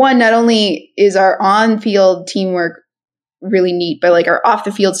 one, not only is our on-field teamwork really neat, but like our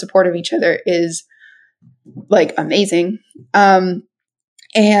off-the-field support of each other is like amazing. And,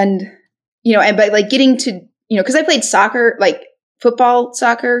 but like getting to, cause I played soccer, like football,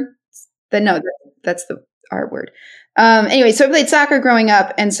 soccer, that's the R word. Anyway, so I played soccer growing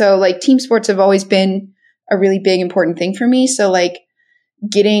up. And so like team sports have always been a really big, important thing for me. So like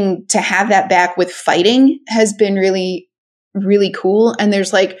getting to have that back with fighting has been really, really cool. And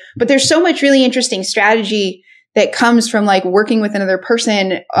there's so much really interesting strategy that comes from like working with another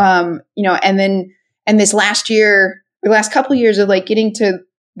person, and this last year, the last couple of years of like getting to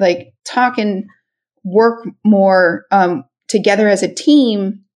like talk and work more together as a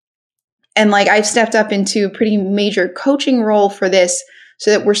team. And like I've stepped up into a pretty major coaching role for this,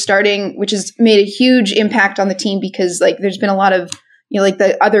 so that we're starting, which has made a huge impact on the team, because like there's been a lot of, like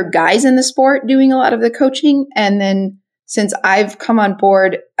the other guys in the sport doing a lot of the coaching. And then since I've come on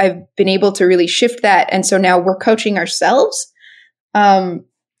board, I've been able to really shift that. And so now we're coaching ourselves. And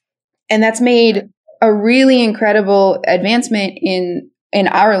that's made a really incredible advancement in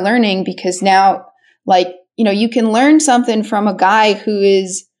our learning, because now like, you can learn something from a guy who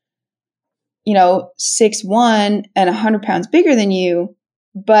is, 6'1" and 100 pounds bigger than you.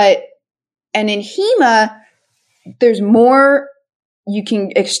 And in HEMA, there's more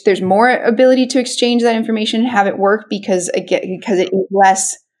ability to exchange that information and have it work, because it is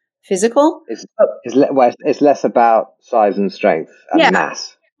less physical. It's less about size and strength and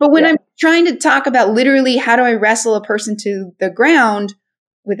mass. But when I'm trying to talk about literally how do I wrestle a person to the ground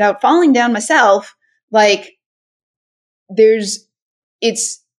without falling down myself, like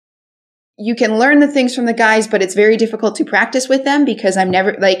you can learn the things from the guys, but it's very difficult to practice with them, because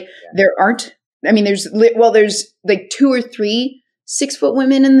there's like 2 or 3 6-foot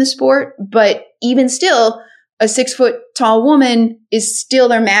women in the sport, but even still, a 6-foot tall woman is still,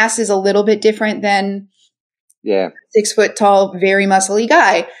 their mass is a little bit different than 6-foot tall, very muscly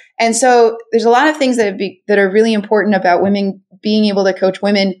guy. And so there's a lot of things that are really important about women being able to coach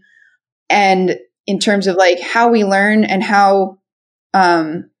women, and in terms of like how we learn and how,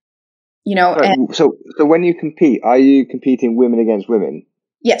 So when you compete, are you competing women against women?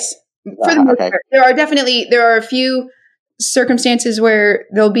 Yes. For the most part. There are a few circumstances where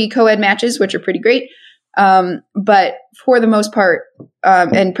there'll be co-ed matches, which are pretty great. But for the most part,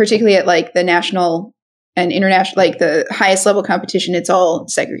 and particularly at like the national and international, like the highest level competition, it's all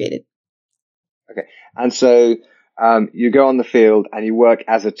segregated. Okay. And so you go on the field and you work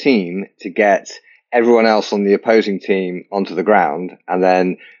as a team to get everyone else on the opposing team onto the ground, and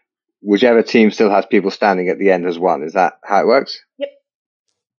then whichever team still has people standing at the end has won. Is that how it works? Yep.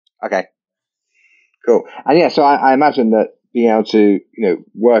 Okay. Cool. And so I imagine that being able to,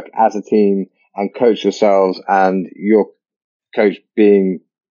 work as a team and coach yourselves, and your coach being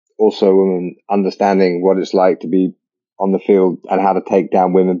also a woman, understanding what it's like to be on the field and how to take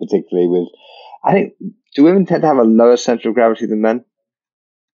down women, particularly with, I think, do women tend to have a lower center of gravity than men?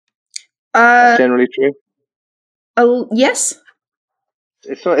 That's generally true? Yes.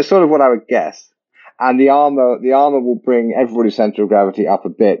 It's sort of what I would guess. And the armor will bring everybody's center of gravity up a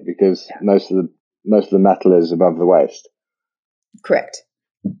bit, because most of the metal is above the waist. Correct.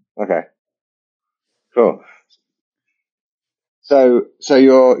 Okay. Cool. So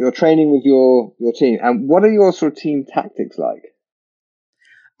you're training with your team, and what are your sort of team tactics like?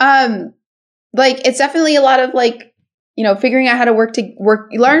 Like it's definitely a lot of like, figuring out how to work.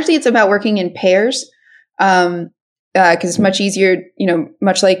 Largely it's about working in pairs. Cause it's much easier,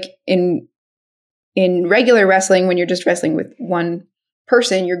 much like in regular wrestling, when you're just wrestling with one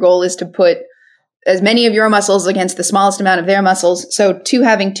person, your goal is to put as many of your muscles against the smallest amount of their muscles. So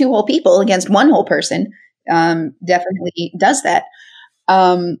having 2 whole people against 1 whole person, definitely does that.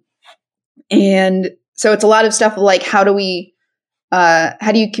 And so it's a lot of stuff like, how do you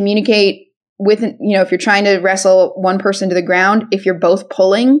communicate with, if you're trying to wrestle one person to the ground, if you're both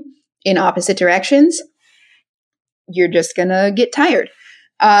pulling in opposite directions, you're just going to get tired.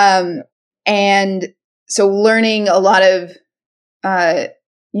 And so learning a lot of,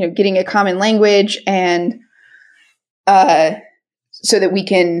 getting a common language, and so that we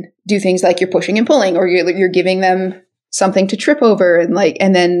can do things like you're pushing and pulling, or you're giving them something to trip over,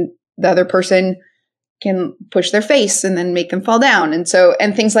 and then the other person can push their face and then make them fall down. And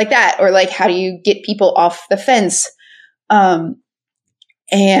things like that, or like, how do you get people off the fence?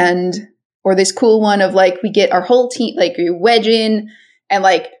 Or this cool one of like, we get our whole team, like you wedge in and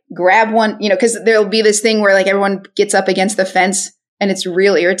like grab one, cause there'll be this thing where like everyone gets up against the fence and it's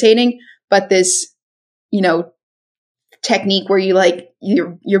real irritating, but this, technique where you like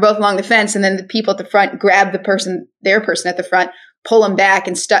you're both along the fence, and then the people at the front grab their person at the front, pull them back,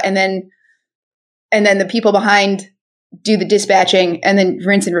 and then the people behind do the dispatching, and then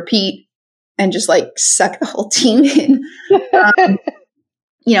rinse and repeat, and just like suck the whole team in,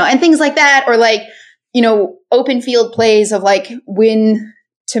 and things like that, or like open field plays of like when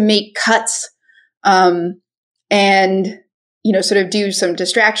to make cuts, and sort of do some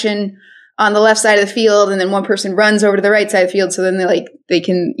distraction on the left side of the field, and then one person runs over to the right side of the field. So then they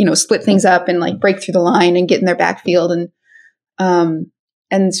can, split things up and like break through the line and get in their backfield,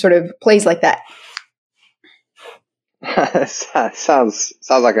 and sort of plays like that. sounds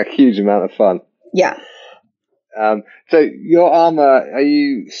like a huge amount of fun. Yeah. So your armor, are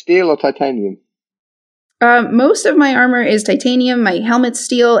you steel or titanium? Most of my armor is titanium. My helmet's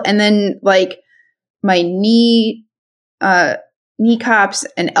steel, and then like my kneecaps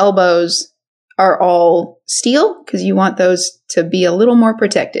and elbows are all steel because you want those to be a little more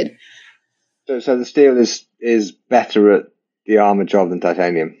protected. So the steel is better at the armor job than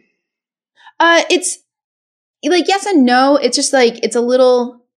titanium? It's like yes and no. It's just like it's a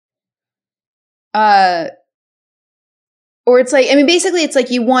little or it's like, basically it's like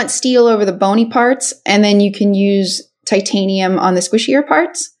you want steel over the bony parts, and then you can use titanium on the squishier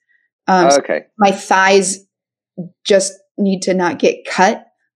parts. Okay. So my thighs just need to not get cut.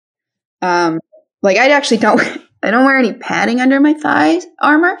 Like I actually don't wear any padding under my thigh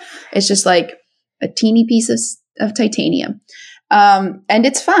armor. It's just like a teeny piece of titanium. And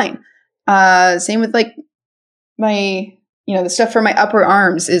it's fine. Same with like my, the stuff for my upper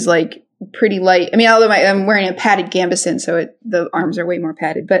arms is like pretty light. Although I'm wearing a padded gambeson, so the arms are way more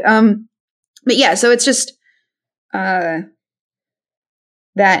padded. But yeah, so it's just that,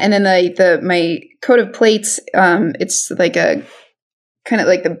 and then my coat of plates. It's like a kind of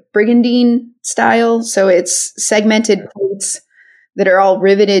like the brigandine style. So it's segmented plates that are all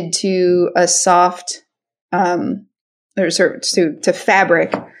riveted to a soft, or sort of to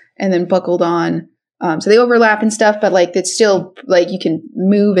fabric, and then buckled on. So they overlap and stuff, but like it's still like you can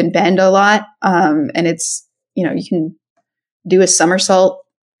move and bend a lot. And it's, you can do a somersault,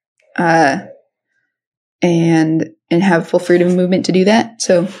 and have full freedom of movement to do that.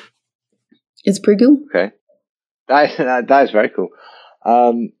 So it's pretty cool. Okay. That is very cool.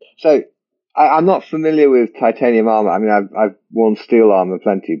 So I'm not familiar with titanium armor. I've worn steel armor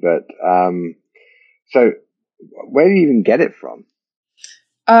plenty, but so where do you even get it from?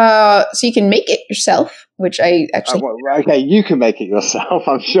 So you can make it yourself, which I actually. Okay, you can make it yourself,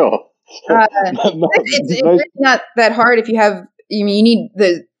 I'm sure. It's really not that hard if you have. You need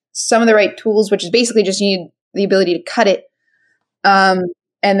some of the right tools, which is basically just you need the ability to cut it, and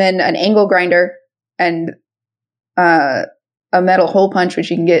then an angle grinder and a metal hole punch, which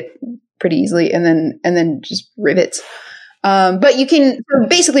you can get pretty easily, and then just rivets. But you can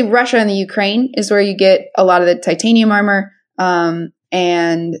basically Russia and the Ukraine is where you get a lot of the titanium armor, and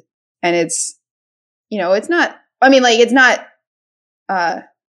it's it's not. It's not.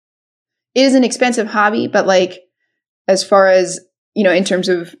 It is an expensive hobby, but like as far as in terms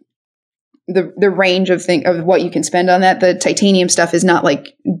of the range of what you can spend on that, the titanium stuff is not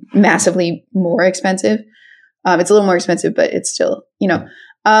like massively more expensive. It's a little more expensive, but it's still,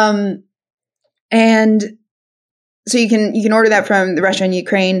 and so you can order that from the Russia and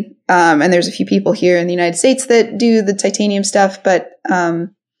Ukraine. And there's a few people here in the United States that do the titanium stuff, but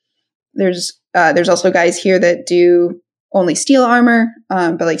there's also guys here that do only steel armor,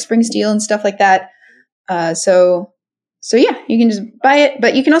 but like spring steel and stuff like that. So yeah, you can just buy it,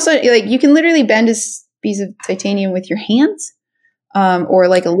 but you can also you can literally bend a piece of titanium with your hands, or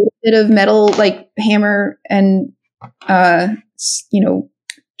like a little bit of metal, like hammer and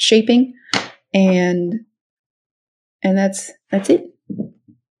shaping, and that's it.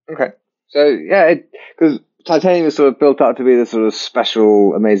 Okay, so yeah, because titanium is sort of built up to be this sort of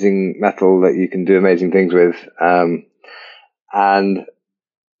special, amazing metal that you can do amazing things with, and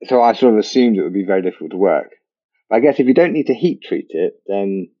so I sort of assumed it would be very difficult to work. I guess if you don't need to heat treat it,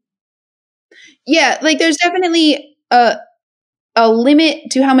 then yeah, like there's definitely a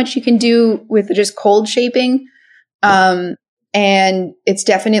limit to how much you can do with just cold shaping, and it's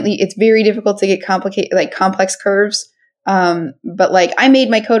very difficult to get complex curves. But like I made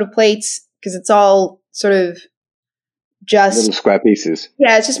my coat of plates because it's all sort of just little square pieces.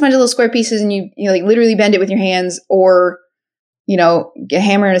 Yeah, it's just a bunch of little square pieces, and you like literally bend it with your hands, or get a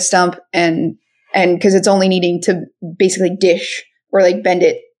hammer and a stump, and because it's only needing to basically dish or like bend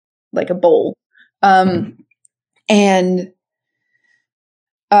it like a bowl, and then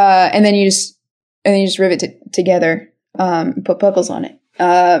you just rivet it together, put buckles on it.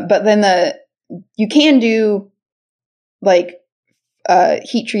 But then you can do like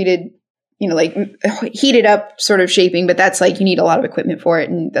heat treated, like heated up sort of shaping, but that's like you need a lot of equipment for it,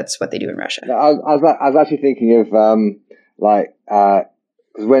 and that's what they do in Russia. I was actually thinking of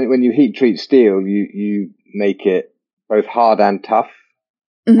because when you heat treat steel, you make it both hard and tough.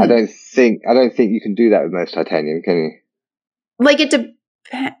 Mm-hmm. I don't think you can do that with most titanium, can you? Like it depends.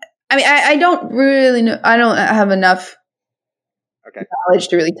 I mean, I don't really know. I don't have enough knowledge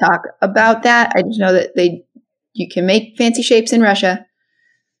to really talk about that. I just know that you can make fancy shapes in Russia.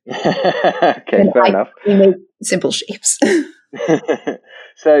 Okay, fair enough. We make simple shapes.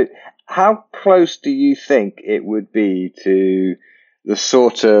 So, how close do you think it would be to the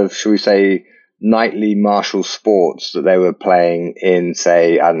sort of, shall we say, knightly martial sports that they were playing in,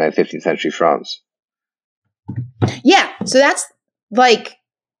 say, I don't know, 15th century France? Yeah, so that's like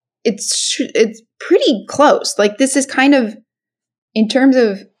it's pretty close. Like this is kind of in terms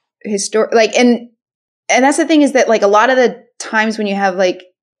of like and that's the thing is that like a lot of the times when you have like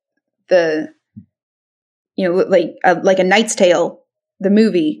the like a Knight's Tale, the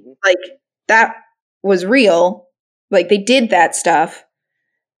movie, like that was real. Like they did that stuff.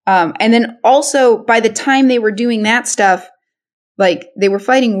 And then also by the time they were doing that stuff, like they were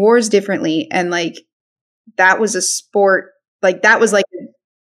fighting wars differently. And like that was a sport, like that was like,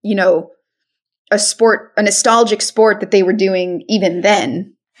 a sport, a nostalgic sport that they were doing even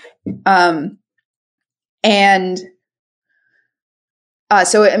then. So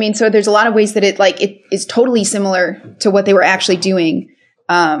there's a lot of ways that it is totally similar to what they were actually doing.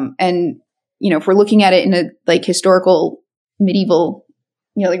 And if we're looking at it in a like historical medieval,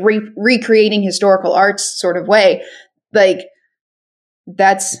 like recreating historical arts sort of way, like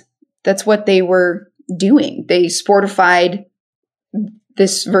that's what they were doing. They sportified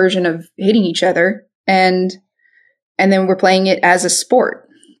this version of hitting each other, and then we're playing it as a sport.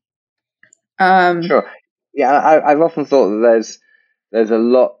 Sure. Yeah, I've often thought that there's a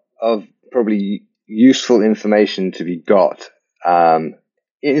lot of probably useful information to be got. In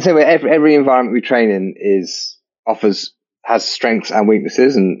the same way, every environment we train in has strengths and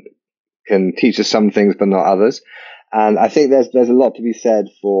weaknesses, and can teach us some things but not others. And I think there's a lot to be said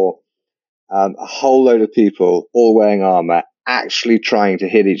for a whole load of people all wearing armor actually trying to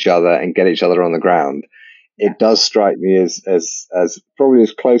hit each other and get each other on the ground. It does strike me as probably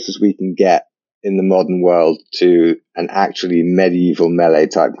as close as we can get in the modern world to an actually medieval melee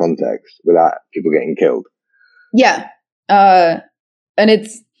type context without people getting killed. Yeah. And it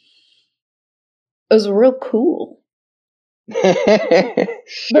was real cool. Sure.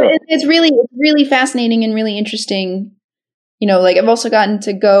 But it's really fascinating and really interesting. Like I've also gotten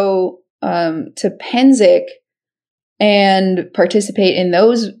to go to Penzik and participate in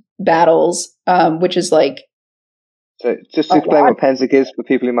those battles, which is like. So just to explain what Penzik is for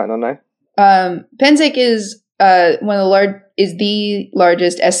people who might not know. Penzik is the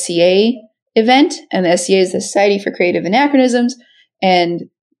largest SCA event, and the SCA is the Society for Creative Anachronisms. And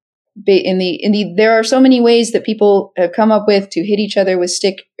there are so many ways that people have come up with to hit each other with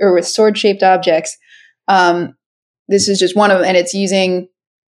stick or with sword shaped objects. This is just one of them, and it's using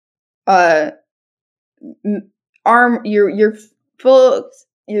arm. You're full.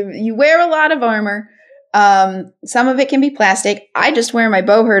 You wear a lot of armor. Some of it can be plastic. I just wear my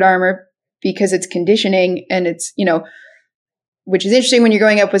bowherd armor because it's conditioning, and it's which is interesting when you're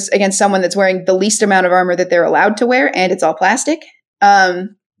going up against someone that's wearing the least amount of armor that they're allowed to wear, and it's all plastic.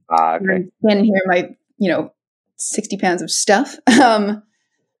 Okay. And here my 60 pounds of stuff,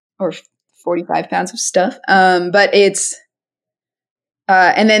 or 45 pounds of stuff. But it's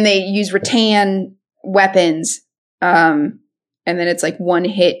and then they use rattan weapons. And then it's like one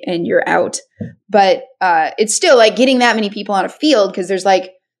hit and you're out. But it's still like getting that many people on a field, because there's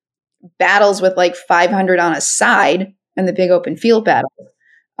like battles with like 500 on a side, and the big open field battle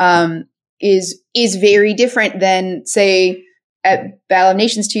is very different than, say, at Battle of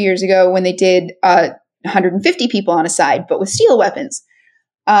Nations 2 years ago when they did 150 people on a side, but with steel weapons.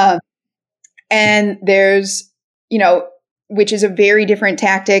 And there's, which is a very different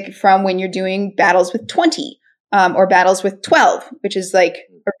tactic from when you're doing battles with 20. Or battles with 12, which is like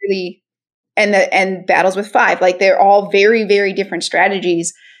a really, and battles with 5, like they're all very, very different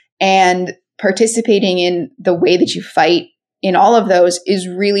strategies. And participating in the way that you fight in all of those is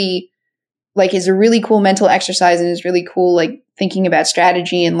a really cool mental exercise, and is really cool, like thinking about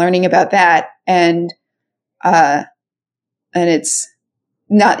strategy and learning about that. And it's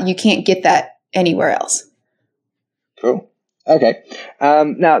not, you can't get that anywhere else. Cool. Okay.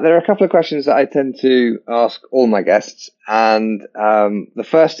 Now, there are a couple of questions that I tend to ask all my guests. And the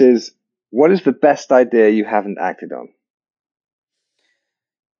first is, what is the best idea you haven't acted on?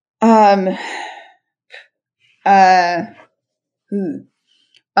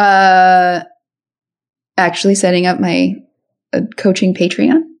 Actually setting up my coaching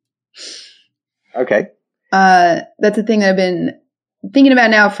Patreon. Okay. That's a thing that I've been thinking about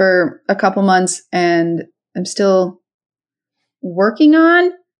now for a couple months, and I'm still working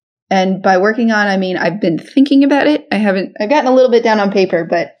on. And by working on, I mean I've been thinking about it. I've gotten a little bit down on paper,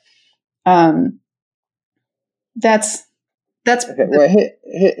 but that's Okay. Well,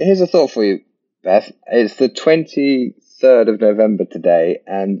 here's a thought for you, Beth. It's the 23rd of November today,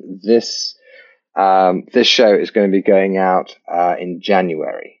 and this show is going to be going out in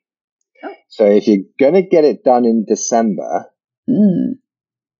January. Oh. So if you're going to get it done in December,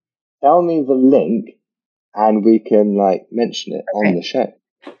 tell me the link, and we can mention it on the show.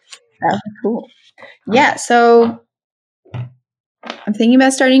 That'd be cool. Yeah. So I'm thinking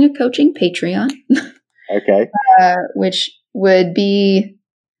about starting a coaching Patreon. Okay. Which would be,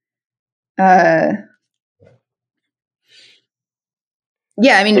 yeah.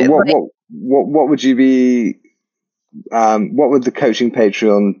 I mean, so what would you be? What would the coaching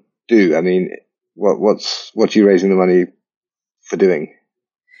Patreon do? I mean, what are you raising the money for doing?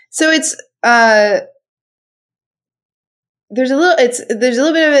 So it's there's a little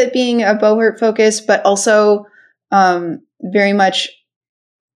bit of it being a Bohert focus, but also very much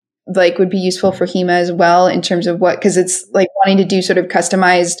would be useful for HEMA as well in terms of because it's wanting to do sort of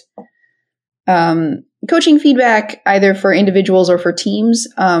customized coaching feedback either for individuals or for teams,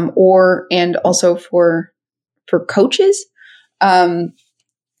 and also for coaches, and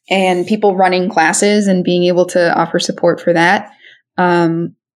people running classes and being able to offer support for that,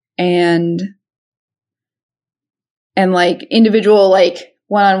 and individual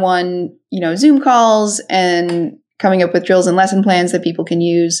one-on-one Zoom calls and coming up with drills and lesson plans that people can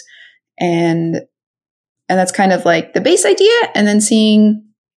use, and that's kind of the base idea, and then seeing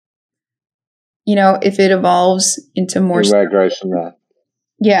if it evolves into more where it grows from there.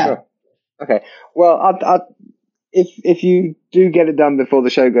 Yeah. Sure. Okay. Well, if you do get it done before the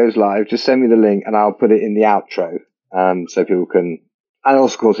show goes live, just send me the link and I'll put it in the outro, so people can, and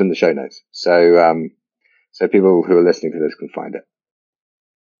also of course in the show notes, so people who are listening to this can find it.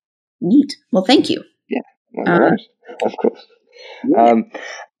 Neat. Well, thank you. Yeah. Well, no worries. Of course. Yeah.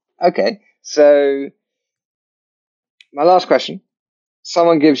 Okay. So my last question.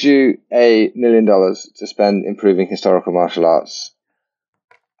 Someone gives you $1 million to spend improving historical martial arts.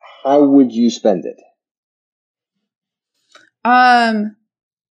 How would you spend it?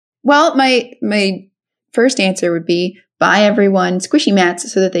 Well, my first answer would be buy everyone squishy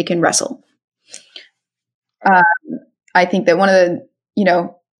mats so that they can wrestle. I think that one of the,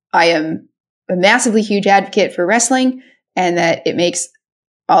 I am a massively huge advocate for wrestling, and that it makes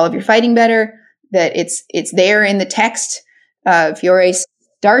all of your fighting better, that it's there in the text. Fiore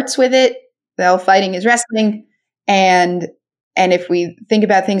starts with it, all fighting is wrestling. And if we think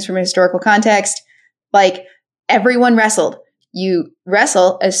about things from a historical context, everyone wrestled. You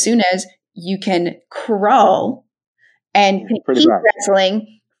wrestle as soon as you can crawl, and keep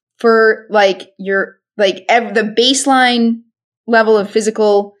wrestling for the baseline level of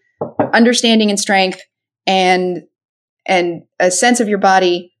physical understanding and strength and a sense of your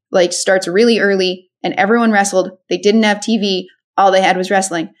body starts really early, and everyone wrestled. They didn't have TV. All they had was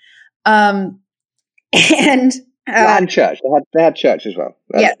wrestling. And church. They had church as well.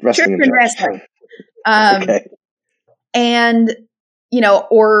 Yeah, wrestling church and wrestling. Okay. And,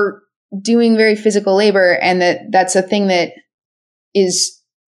 or doing very physical labor. And that's a thing that is,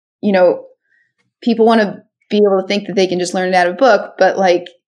 people want to be able to think that they can just learn it out of a book, but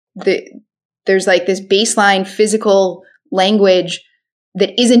there's this baseline physical language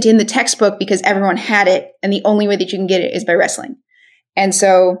that isn't in the textbook because everyone had it. And the only way that you can get it is by wrestling. And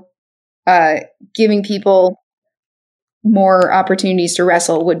so, giving people more opportunities to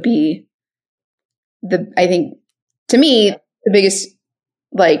wrestle would be I think, to me, the biggest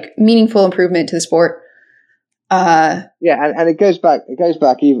meaningful improvement to the sport. And it goes back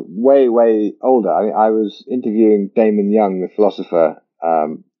even way older. I mean, I was interviewing Damon Young, the philosopher,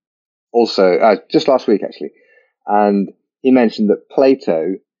 also just last week actually, and he mentioned that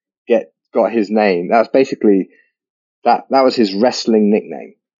Plato got his name. That was basically that was his wrestling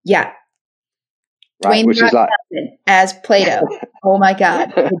nickname. Yeah. Right, Dwayne which is as Plato. Oh my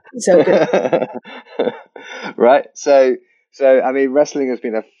God, it's so good. Right, so I mean, wrestling has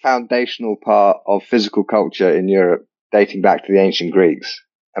been a foundational part of physical culture in Europe, dating back to the ancient Greeks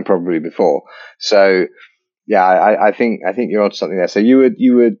and probably before. So, yeah, I think you're onto something there. So you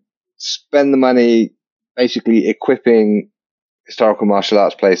would spend the money basically equipping historical martial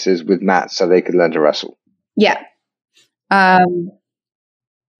arts places with mats so they could learn to wrestle. Yeah.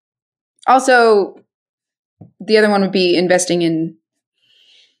 Also, the other one would be investing in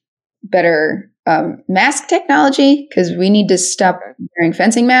better mask technology, because we need to stop wearing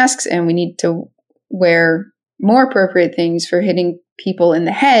fencing masks and we need to wear more appropriate things for hitting people in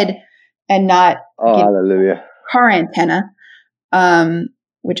the head and not hallelujah. car antenna,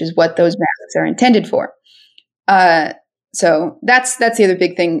 which is what those masks are intended for. So that's the other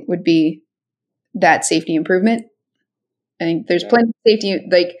big thing would be that safety improvement. I think there's plenty of safety,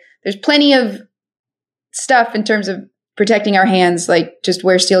 like there's plenty of stuff in terms of protecting our hands, like just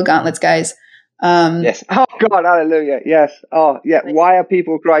wear steel gauntlets, guys. Yes. Oh God, hallelujah. Yes. Oh yeah. Why are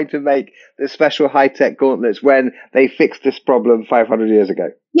people trying to make the special high-tech gauntlets when they fixed this problem 500 years ago?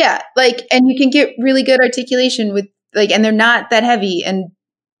 Yeah. Like, and you can get really good articulation with like, and they're not that heavy and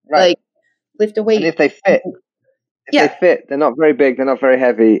like lift a weight. And if they fit, they're not very big, they're not very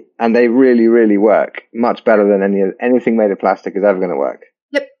heavy, and they really, really work much better than anything made of plastic is ever going to work.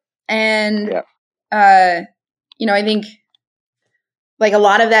 Yep. And, I think like a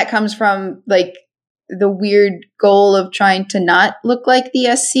lot of that comes from like the weird goal of trying to not look like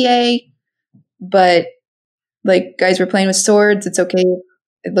the SCA, but like guys, we're playing with swords. It's okay.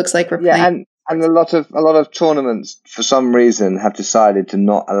 It looks like we're playing. And a lot of tournaments for some reason have decided to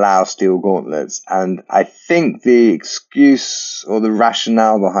not allow steel gauntlets, and I think the excuse or the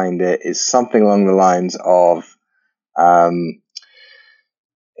rationale behind it is something along the lines of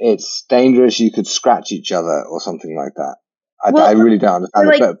it's dangerous, you could scratch each other or something like that. I really don't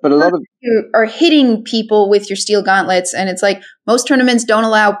understand it, but a lot of you are hitting people with your steel gauntlets, and it's like most tournaments don't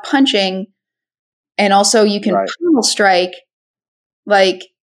allow punching, and also you can pummel strike, like.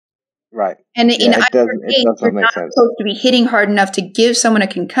 Right. And in either does case, not you're make not sense. supposed to be hitting hard enough to give someone a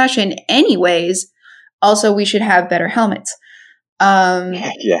concussion anyways. Also, we should have better helmets.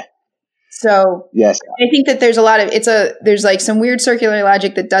 Yeah. So yes, I think that there's a lot of there's like some weird circular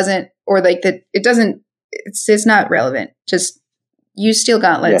logic that doesn't, or like that it doesn't, it's not relevant. Just use steel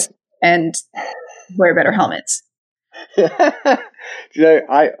gauntlets and wear better helmets. Do you know,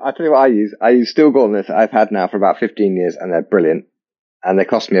 I tell you what I use steel gauntlets that I've had now for about 15 years, and they're brilliant. And they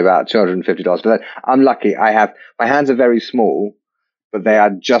cost me about $250. But then I'm lucky. My hands are very small, but they are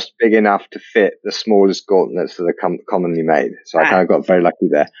just big enough to fit the smallest gauntlets that are commonly made. So I kind of got very lucky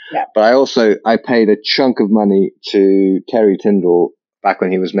there. Yeah. But I paid a chunk of money to Terry Tyndall back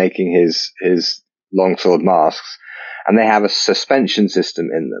when he was making his longsword masks, and they have a suspension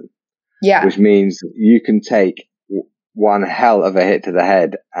system in them. Yeah. Which means you can take one hell of a hit to the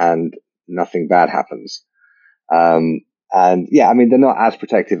head and nothing bad happens. And I mean, they're not as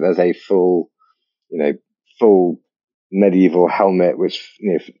protective as a full medieval helmet, which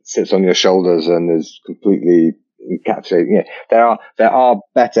sits on your shoulders and is completely encapsulated. Yeah, there are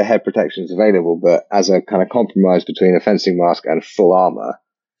better head protections available, but as a kind of compromise between a fencing mask and full armor,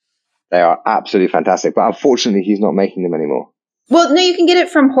 they are absolutely fantastic. But unfortunately, he's not making them anymore. Well, no, you can get it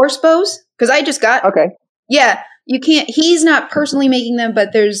from Horse Bows, because I just got. Okay. Yeah, you can't. He's not personally making them,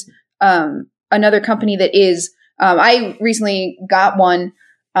 but there's another company that is. I recently got one.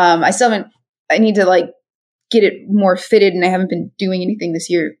 I still haven't. I need to like get it more fitted, and I haven't been doing anything this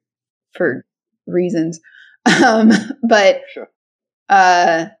year for reasons. But sure.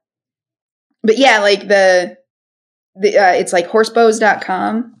 But yeah, like the it's like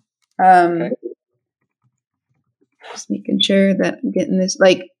horsebows.com. Okay. Just making sure that I'm getting this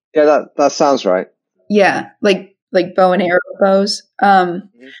like. Yeah, that sounds right. Yeah, like bow and arrow bows.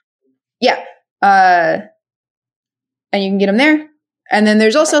 Yeah. And you can get them there. And then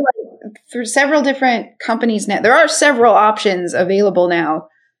there's also like through several different companies now. There are several options available now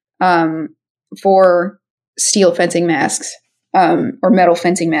for steel fencing masks or metal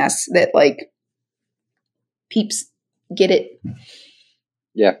fencing masks that like peeps get it.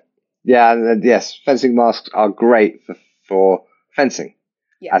 Yeah. Yeah. And yes, fencing masks are great for fencing,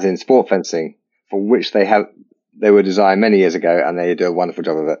 as in sport fencing, for which they were designed many years ago, and they do a wonderful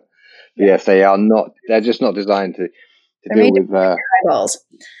job of it. But yes, they are not. They're just not designed to deal with eyeballs.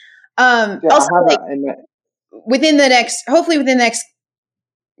 Also, like, hopefully within the next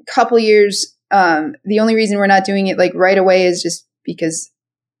couple years, the only reason we're not doing it like right away is just because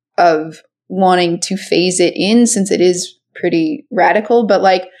of wanting to phase it in, since it is pretty radical. But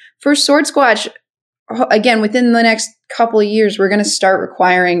like for Sword Squatch, again, within the next couple of years, we're going to start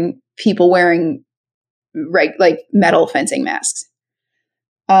requiring people wearing like metal fencing masks.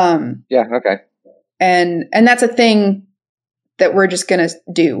 Okay. And that's a thing that we're just going to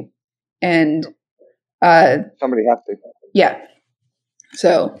do. And somebody has to. Yeah.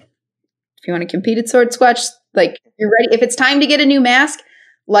 So if you want to compete at Sword Squatch, like you're ready. If it's time to get a new mask,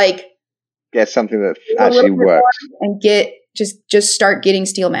 like get something that actually works and just start getting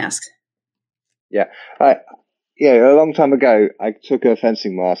steel masks. Yeah. a long time ago, I took a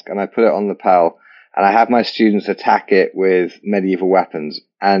fencing mask and I put it on the lapel, and I had my students attack it with medieval weapons,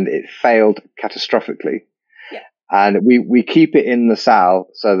 and it failed catastrophically. Yeah. And we keep it in the SAL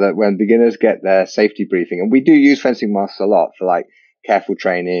so that when beginners get their safety briefing, and we do use fencing masks a lot for like careful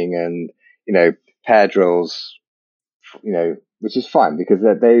training and, pair drills, which is fine because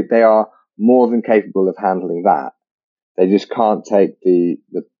they are more than capable of handling that. They just can't take the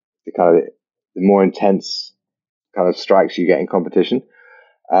kind of the more intense kind of strikes you get in competition.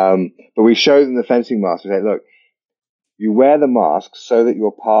 But we show them the fencing mask. We say, look, you wear the mask so that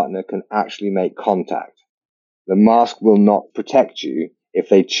your partner can actually make contact. The mask will not protect you if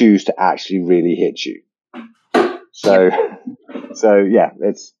they choose to actually really hit you. So yeah,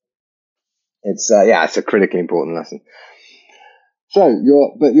 it's a critically important lesson. So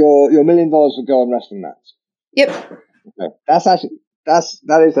your $1 million would go on wrestling mats. Yep. Okay.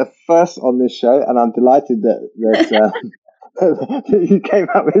 That is a first on this show, and I'm delighted that you came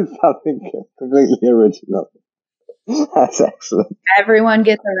up with something completely original. That's excellent. Everyone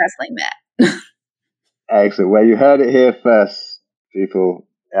gets a wrestling mat. Excellent. Well, you heard it here first, people.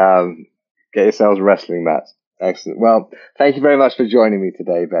 Get yourselves wrestling mats. Excellent. Well, thank you very much for joining me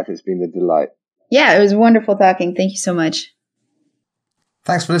today, Beth. It's been a delight. Yeah, it was wonderful talking. Thank you so much.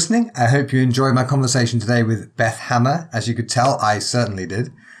 Thanks for listening. I hope you enjoyed my conversation today with Beth Hammer. As you could tell, I certainly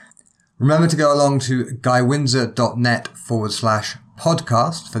did. Remember to go along to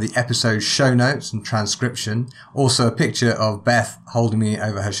guywindsor.net/podcast for the episode show notes and transcription. Also a picture of Beth holding me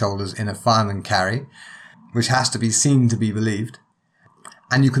over her shoulders in a fireman carry, which has to be seen to be believed.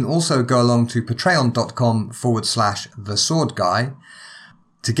 And you can also go along to patreon.com/theswordguy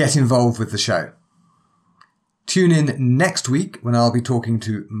to get involved with the show. Tune in next week when I'll be talking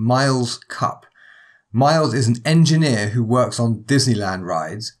to Miles Cupp. Miles is an engineer who works on Disneyland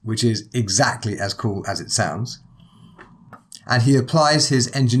rides, which is exactly as cool as it sounds. And he applies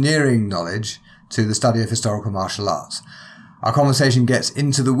his engineering knowledge to the study of historical martial arts. Our conversation gets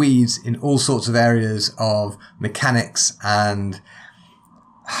into the weeds in all sorts of areas of mechanics, and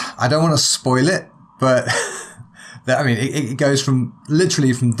I don't want to spoil it, but it goes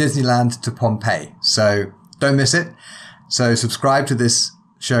literally from Disneyland to Pompeii. So don't miss it. So subscribe to this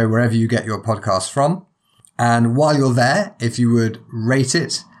show wherever you get your podcasts from. And while you're there, if you would rate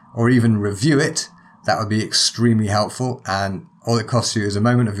it or even review it, that would be extremely helpful. And all it costs you is a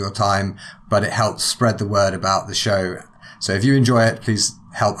moment of your time, but it helps spread the word about the show. So if you enjoy it, please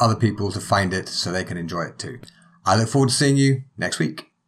help other people to find it so they can enjoy it too. I look forward to seeing you next week.